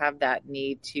always have that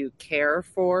need to care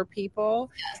for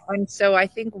people. And so I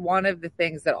think one of the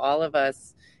things that all of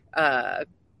us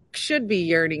should be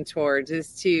yearning towards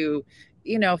is to,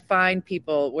 you know, find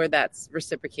people where that's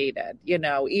reciprocated, you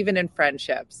know, even in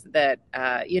friendships that,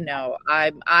 you know,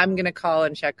 I'm going to call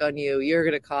and check on you. You're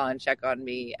going to call and check on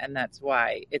me. And that's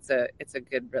why it's a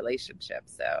good relationship.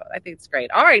 So I think it's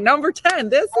great. All right. Number 10,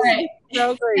 this is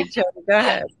so great. Jennie, go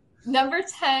ahead. Number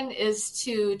 10 is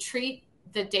to treat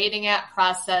the dating app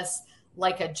process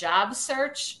like a job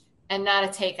search and not a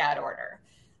takeout order.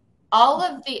 All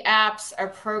of the apps are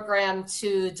programmed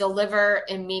to deliver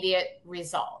immediate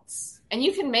results, and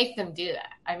you can make them do that.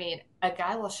 I mean, a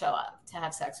guy will show up to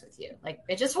have sex with you. Like,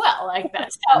 they just will. Like,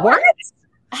 that's how it works.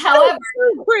 However,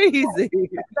 that's crazy.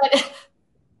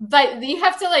 But you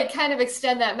have to like kind of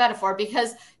extend that metaphor,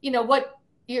 because you know what,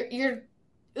 your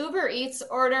Uber Eats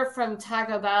order from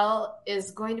Taco Bell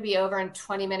is going to be over in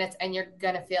 20 minutes and you're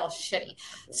going to feel shitty.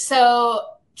 So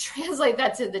translate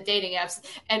that to the dating apps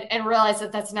and realize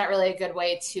that that's not really a good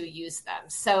way to use them.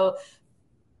 So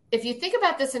if you think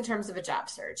about this in terms of a job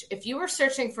search, if you were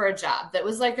searching for a job that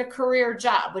was like a career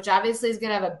job, which obviously is going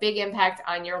to have a big impact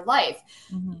on your life,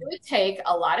 you would take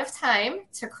a lot of time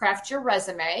to craft your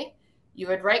resume. You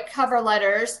would write cover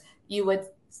letters. You would,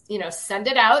 you know, send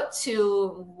it out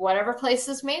to whatever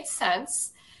places made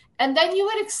sense. And then you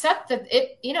would accept that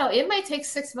it, you know, it might take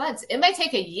 6 months. It might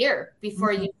take a year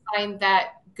before you find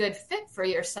that good fit for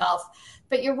yourself,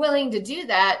 but you're willing to do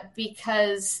that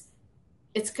because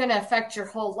it's going to affect your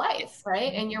whole life,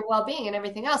 right? And your well-being and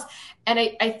everything else. And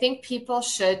I think people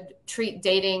should treat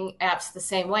dating apps the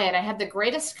same way. And I had the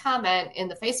greatest comment in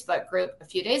the Facebook group a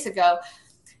few days ago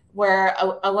where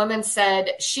a woman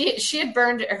said she had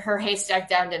burned her haystack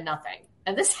down to nothing.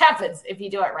 And this happens if you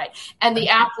do it right. And the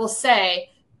app will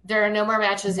say, there are no more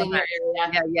matches in your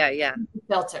area. Yeah.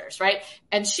 Filters, right?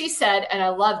 And she said, and I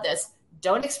love this,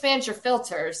 don't expand your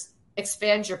filters,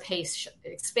 expand your patience.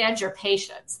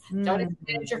 Don't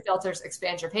expand your filters,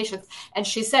 expand your patience. And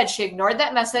she said she ignored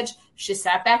that message. She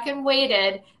sat back and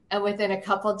waited. And within a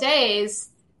couple days,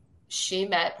 she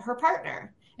met her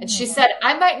partner. And she said,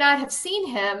 I might not have seen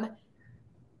him,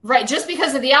 right, just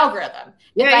because of the algorithm.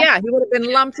 Yeah, he would have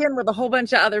been lumped in with a whole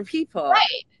bunch of other people.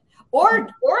 Right. Or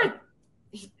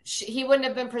he wouldn't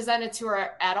have been presented to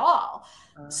her at all.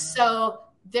 So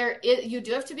you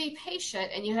do have to be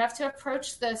patient, and you have to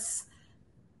approach this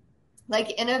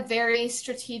like in a very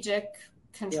strategic,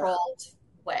 controlled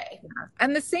way. Yeah.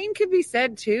 And the same could be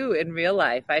said too in real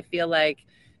life. I feel like,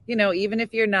 even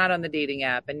if you're not on the dating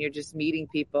app and you're just meeting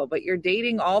people, but you're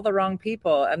dating all the wrong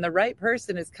people and the right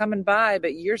person is coming by,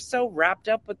 but you're so wrapped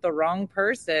up with the wrong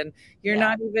person, you're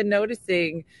not even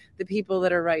noticing the people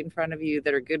that are right in front of you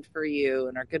that are good for you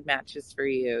and are good matches for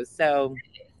you. So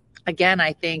again,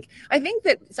 I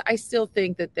still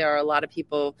think that there are a lot of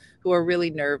people who are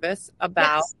really nervous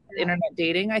about internet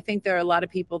dating. I think there are a lot of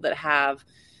people that have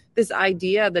this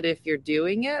idea that if you're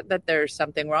doing it, that there's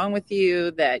something wrong with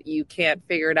you, that you can't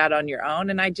figure it out on your own.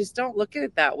 And I just don't look at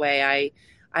it that way.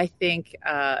 I think,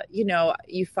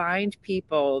 you find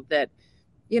people that,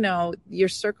 your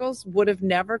circles would have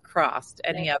never crossed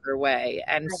any other way.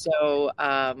 And so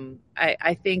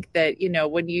I think that,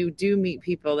 when you do meet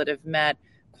people that have met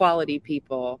quality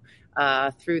people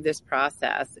through this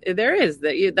process, there is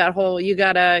that whole, you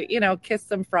gotta, kiss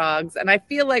some frogs. And I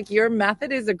feel like your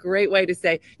method is a great way to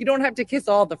say, you don't have to kiss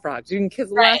all the frogs. You can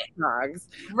kiss less frogs,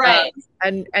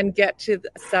 and get to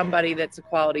somebody that's a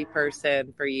quality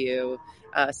person for you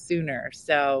sooner.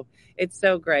 So it's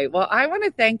so great. Well, I want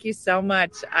to thank you so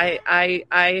much.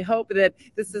 I hope that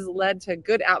this has led to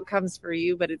good outcomes for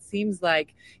you, but it seems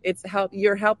like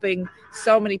you're helping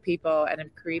so many people and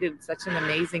have created such an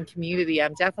amazing community.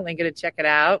 I'm definitely going to check it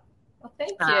out. Well,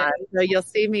 thank you. So you'll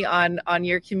see me on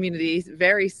your community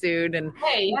very soon, and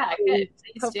good.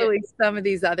 Hopefully some of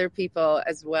these other people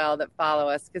as well that follow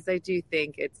us, because I do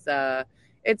think it's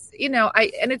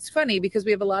and it's funny because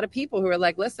we have a lot of people who are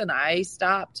like, listen, I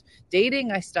stopped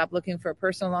dating. I stopped looking for a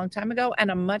person a long time ago, and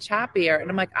I'm much happier. And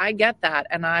I'm like, I get that.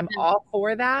 And I'm all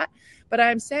for that. But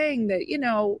I'm saying that,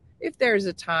 if there's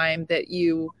a time that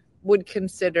you would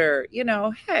consider,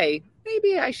 hey,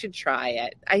 maybe I should try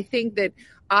it. I think that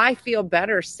I feel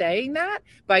better saying that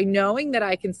by knowing that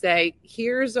I can say,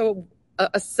 here's a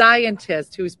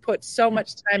scientist who's put so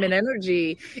much time and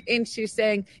energy into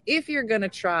saying, if you're going to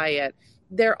try it,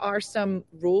 there are some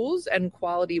rules and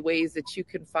quality ways that you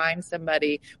can find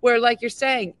somebody where, like you're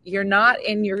saying, you're not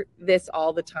in this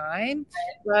all the time,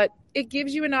 but it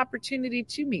gives you an opportunity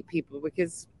to meet people,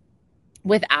 because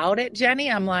without it, Jennie,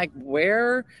 I'm like,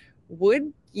 where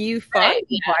would you find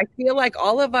people? I feel like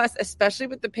all of us, especially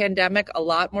with the pandemic, a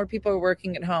lot more people are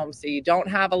working at home. So you don't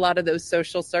have a lot of those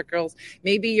social circles.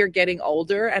 Maybe you're getting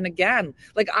older. And again,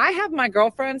 like I have my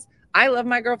girlfriends. I love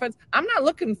my girlfriends. I'm not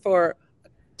looking for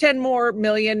 10 more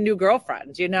million new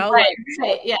girlfriends, Yeah.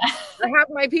 I have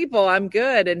my people, I'm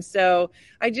good. And so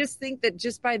I just think that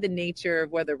just by the nature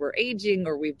of whether we're aging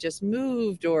or we've just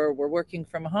moved or we're working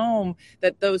from home,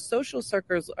 that those social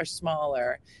circles are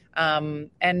smaller.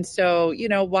 And so,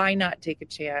 why not take a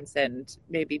chance and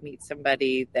maybe meet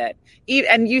somebody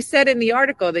and you said in the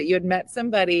article that you had met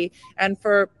somebody, and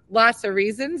for lots of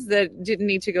reasons that didn't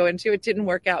need to go into, it didn't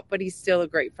work out, but he's still a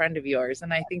great friend of yours.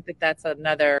 And I think that that's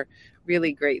another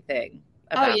really great thing.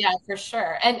 For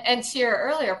sure. And to your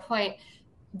earlier point,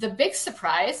 the big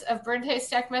surprise of Burned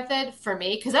Haystack Method for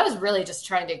me, because I was really just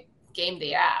trying to game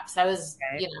the apps. I was,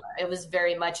 it was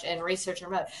very much in research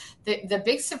mode. The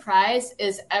big surprise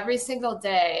is every single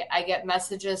day I get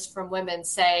messages from women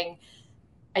saying,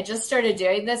 I just started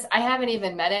doing this. I haven't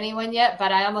even met anyone yet,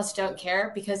 but I almost don't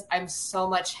care because I'm so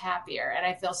much happier and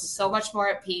I feel so much more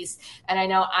at peace. And I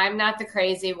know I'm not the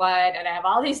crazy one, and I have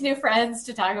all these new friends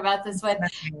to talk about this with.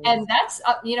 And that's,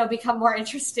 become more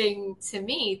interesting to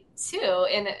me too,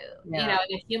 in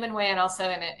a human way and also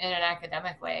in an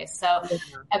academic way. So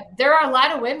there are a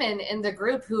lot of women in the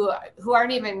group who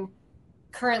aren't even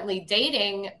currently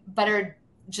dating, but are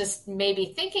just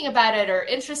maybe thinking about it or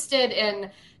interested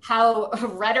in how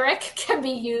rhetoric can be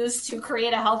used to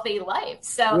create a healthy life.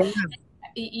 So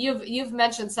you've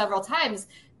mentioned several times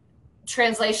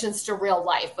translations to real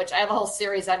life, which I have a whole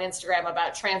series on Instagram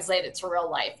about translate it to real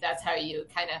life. That's how you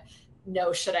kind of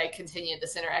know, should I continue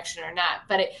this interaction or not?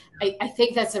 But I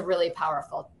think that's a really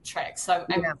powerful trick. So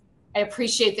I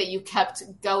appreciate that you kept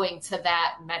going to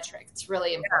that metric. It's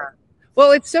really important.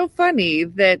 Well, it's so funny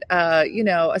that,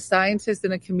 a scientist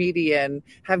and a comedian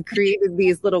have created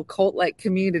these little cult-like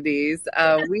communities.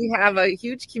 We have a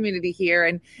huge community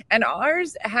here, and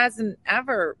ours hasn't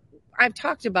ever I've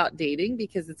talked about dating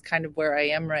because it's kind of where I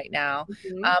am right now.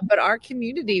 But our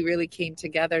community really came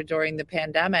together during the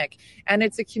pandemic, and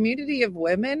it's a community of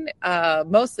women,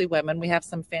 mostly women. We have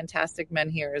some fantastic men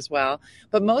here as well,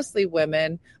 but mostly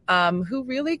women who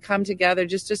really come together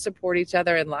just to support each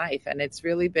other in life. And it's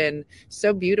really been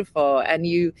so beautiful. And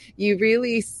you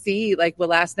really see, like, well,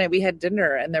 last night we had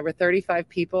dinner and there were 35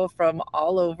 people from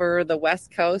all over the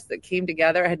West Coast that came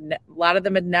together. A lot of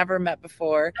them had never met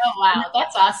before. Oh, wow.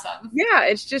 That's awesome. Yeah,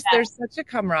 it's just there's such a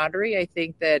camaraderie. I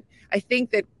think that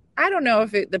I don't know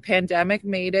if the pandemic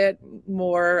made it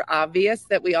more obvious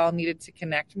that we all needed to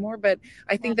connect more, but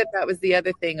I think that was the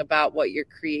other thing about what you're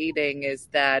creating is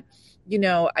that,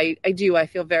 I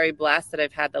feel very blessed that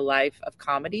I've had the life of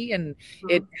comedy, and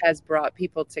it has brought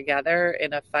people together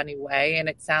in a funny way. And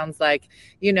it sounds like,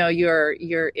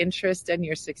 your interest and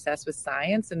your success with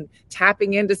science and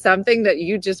tapping into something that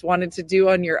you just wanted to do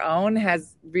on your own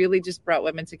has really just brought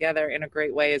women together in a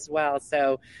great way as well.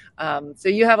 So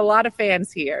you have a lot of fans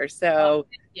here. So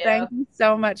thank you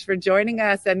so much for joining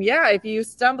us. And if you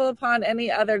stumble upon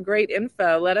any other great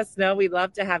info, let us know. We'd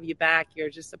love to have you back. You're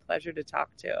just a pleasure to talk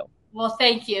to. Well,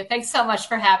 thank you. Thanks so much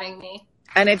for having me.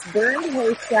 And it's Burned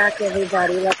Haystack,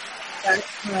 everybody.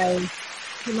 That's my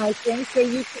thing. So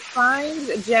you can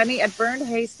find Jennie at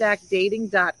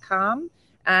burnedhaystackdating.com.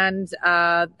 And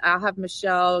I'll have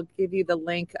Michelle give you the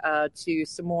link to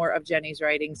some more of Jennie's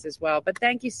writings as well. But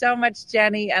thank you so much,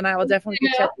 Jennie. And I will definitely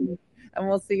be checking. And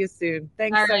we'll see you soon.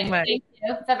 Thanks so much. Thank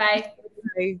you. Bye-bye.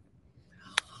 Bye.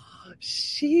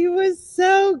 She was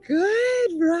so good,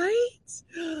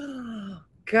 right?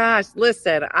 Gosh,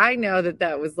 listen, I know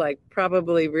that was like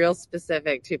probably real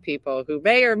specific to people who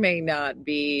may or may not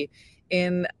be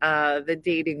in the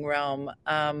dating realm.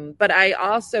 But I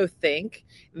also think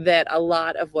that a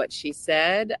lot of what she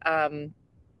said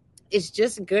is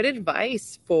just good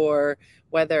advice for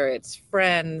whether it's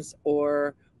friends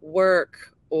or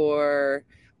work or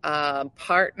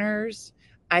partners.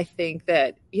 I think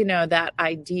that, that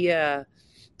idea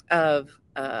of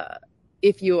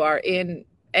if you are in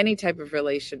any type of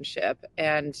relationship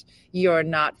and you're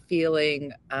not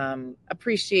feeling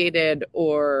appreciated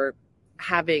or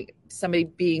having somebody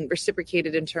being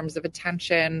reciprocated in terms of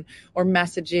attention or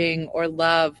messaging or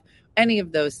love, any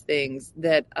of those things,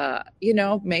 that,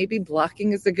 maybe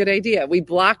blocking is a good idea. We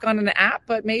block on an app,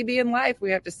 but maybe in life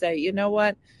we have to say, you know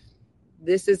what,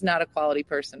 this is not a quality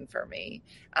person for me.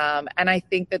 And I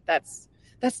think that's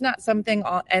not something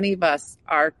any of us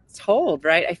are told,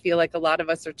 right? I feel like a lot of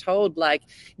us are told, like,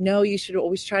 no, you should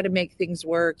always try to make things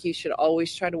work. You should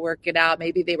always try to work it out.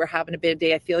 Maybe they were having a bad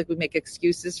day. I feel like we make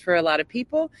excuses for a lot of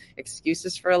people,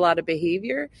 excuses for a lot of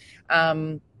behavior.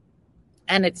 And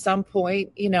at some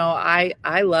point,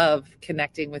 I love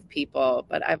connecting with people,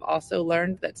 but I've also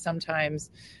learned that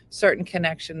sometimes certain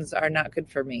connections are not good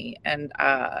for me. And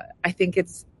I think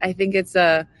it's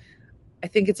a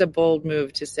bold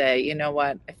move to say, you know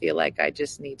what, I feel like I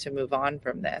just need to move on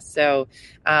from this. So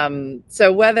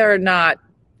whether or not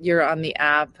you're on the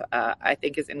app, I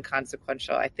think is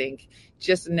inconsequential. I think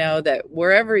just know that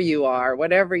wherever you are,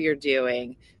 whatever you're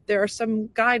doing, there are some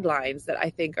guidelines that I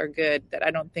think are good that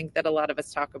I don't think that a lot of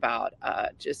us talk about.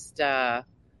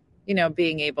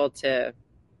 Being able to,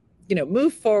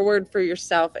 move forward for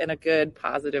yourself in a good,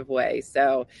 positive way.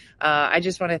 So I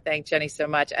just want to thank Jennie so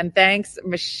much. And thanks,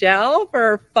 Michelle,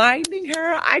 for finding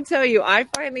her. I tell you, I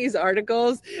find these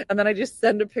articles and then I just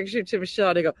send a picture to Michelle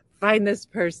and I go, find this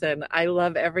person. I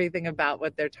love everything about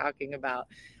what they're talking about.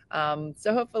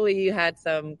 So hopefully you had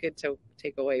some good to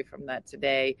take away from that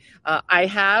today.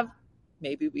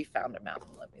 Maybe we found a mountain.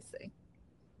 Let me see.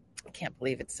 I can't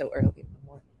believe it's so early in the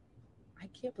morning. I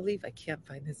can't believe I can't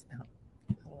find this mountain.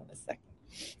 Hold on a second.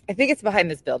 I think it's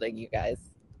behind this building, you guys.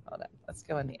 Hold on. Let's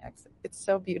go in the exit. It's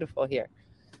so beautiful here.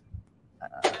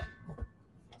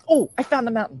 I found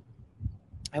the mountain.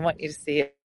 I want you to see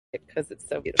it because it's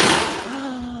so beautiful.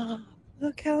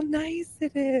 Look how nice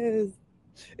it is.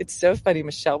 It's so funny.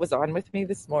 Michelle was on with me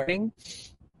this morning.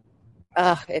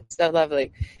 It's so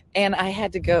lovely. And I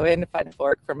had to go in to find a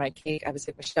fork for my cake. I was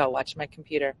like, Michelle, watch my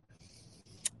computer.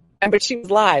 But she was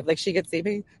live, like she could see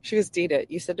me. She was, Dita,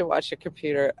 you said to watch your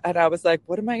computer. And I was like,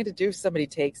 what am I going to do if somebody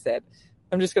takes it?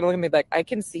 I'm just going to look at me like, I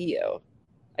can see you.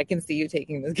 I can see you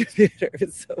taking this computer.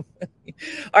 It's so funny.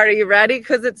 All right, are you ready?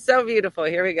 Because it's so beautiful.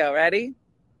 Here we go. Ready?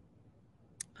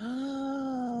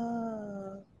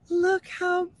 Oh, look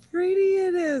how pretty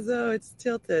it is. Oh, it's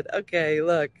tilted. Okay,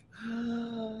 look.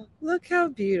 Look how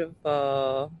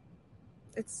beautiful.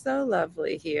 It's so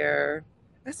lovely here.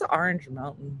 That's an orange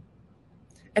mountain.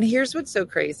 And here's what's so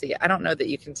crazy. I don't know that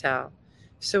you can tell.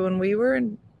 So when we were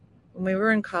in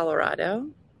Colorado,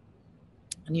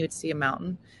 and you would see a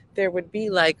mountain, there would be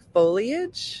like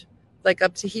foliage, like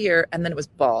up to here, and then it was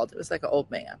bald. It was like an old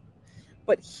man.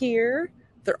 But here,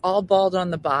 they're all bald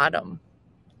on the bottom,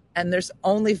 and there's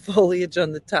only foliage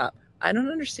on the top. I don't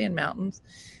understand mountains,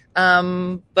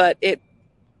 but it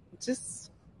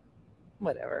just,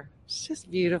 whatever. It's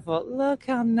just beautiful. Look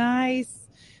how nice.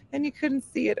 And you couldn't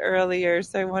see it earlier,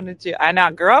 so I wanted to. I know,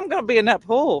 girl, I'm going to be in that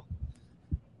pool.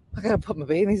 I got to put my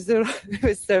bathing suit on. It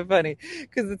was so funny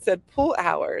because it said pool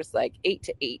hours, like 8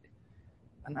 to 8.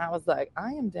 And I was like,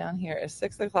 I am down here at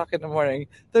 6 o'clock in the morning.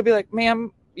 They'll be like,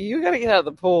 ma'am, you got to get out of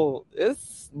the pool.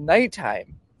 It's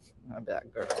nighttime. I'll be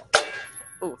like, girl.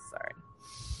 Oh, sorry.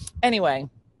 Anyway,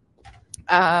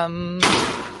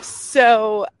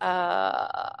 so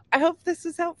I hope this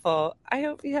was helpful. I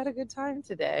hope you had a good time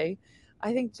today.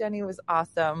 I think Jennie was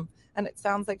awesome, and it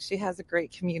sounds like she has a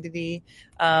great community.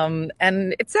 And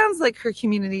it sounds like her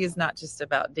community is not just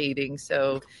about dating.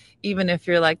 So even if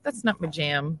you're like, that's not my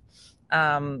jam,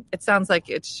 it sounds like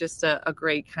it's just a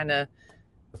great kind of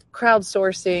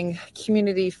crowdsourcing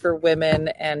community for women.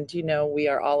 And, you know, we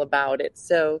are all about it.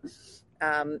 So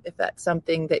if that's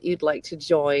something that you'd like to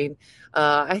join,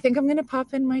 I think I'm going to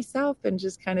pop in myself and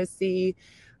just kind of see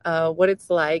what it's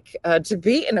like to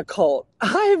be in a cult.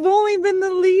 I've only been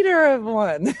the leader of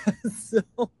one.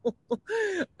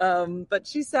 But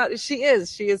she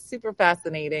is super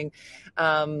fascinating.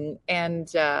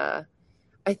 And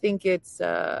I think it's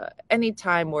any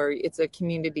time where it's a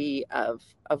community of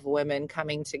women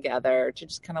coming together to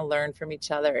just kind of learn from each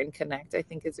other and connect, I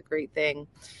think is a great thing.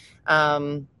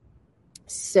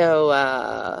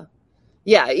 So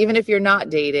even if you're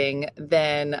not dating,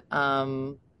 then,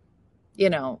 you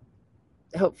know,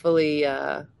 hopefully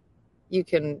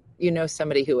you know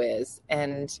somebody who is.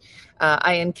 And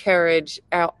I encourage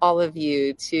all of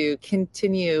you to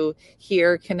continue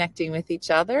here connecting with each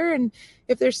other. And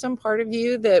if there's some part of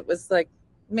you that was like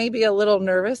maybe a little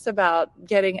nervous about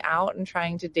getting out and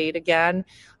trying to date again,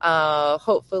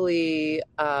 hopefully,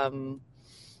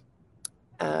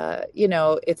 you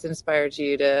know, it's inspired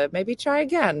you to maybe try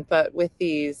again, but with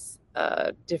these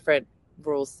different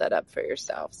rules set up for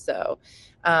yourself. So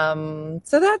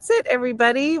that's it,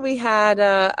 everybody. We had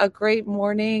a great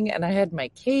morning, and I had my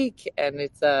cake, and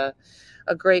it's a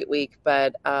great week.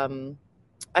 But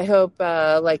I hope,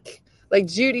 like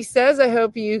Judy says, I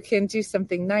hope you can do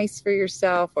something nice for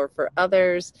yourself or for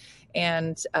others.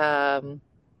 And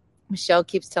Michelle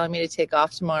keeps telling me to take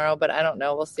off tomorrow, but I don't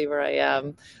know. We'll see where I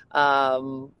am.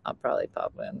 I'll probably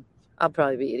pop in. I'll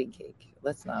probably be eating cake.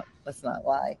 Let's not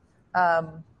lie.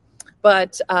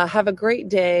 But have a great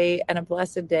day and a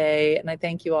blessed day. And I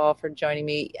thank you all for joining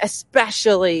me,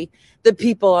 especially the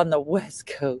people on the West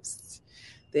Coast.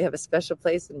 They have a special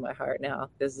place in my heart now.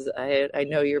 I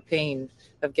know your pain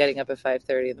of getting up at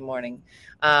 5:30 in the morning.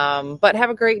 But have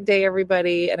a great day,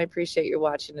 everybody. And I appreciate you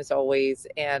watching as always.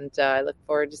 And I look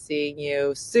forward to seeing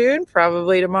you soon,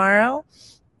 probably tomorrow,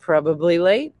 probably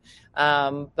late.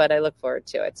 But I look forward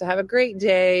to it. So have a great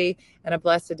day and a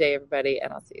blessed day, everybody.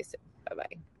 And I'll see you soon.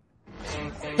 Bye-bye.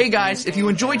 Hey guys, if you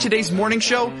enjoyed today's morning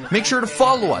show, make sure to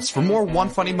follow us for more One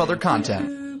Funny Mother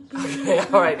content. Okay,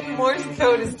 all right. Morse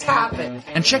code is tapping.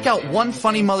 And check out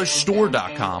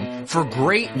OneFunnyMotherStore.com for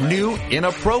great new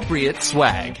inappropriate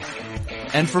swag.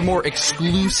 And for more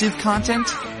exclusive content,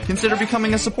 consider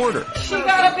becoming a supporter. She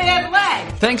got a bad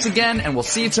leg. Thanks again, and we'll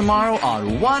see you tomorrow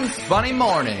on One Funny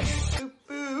Morning.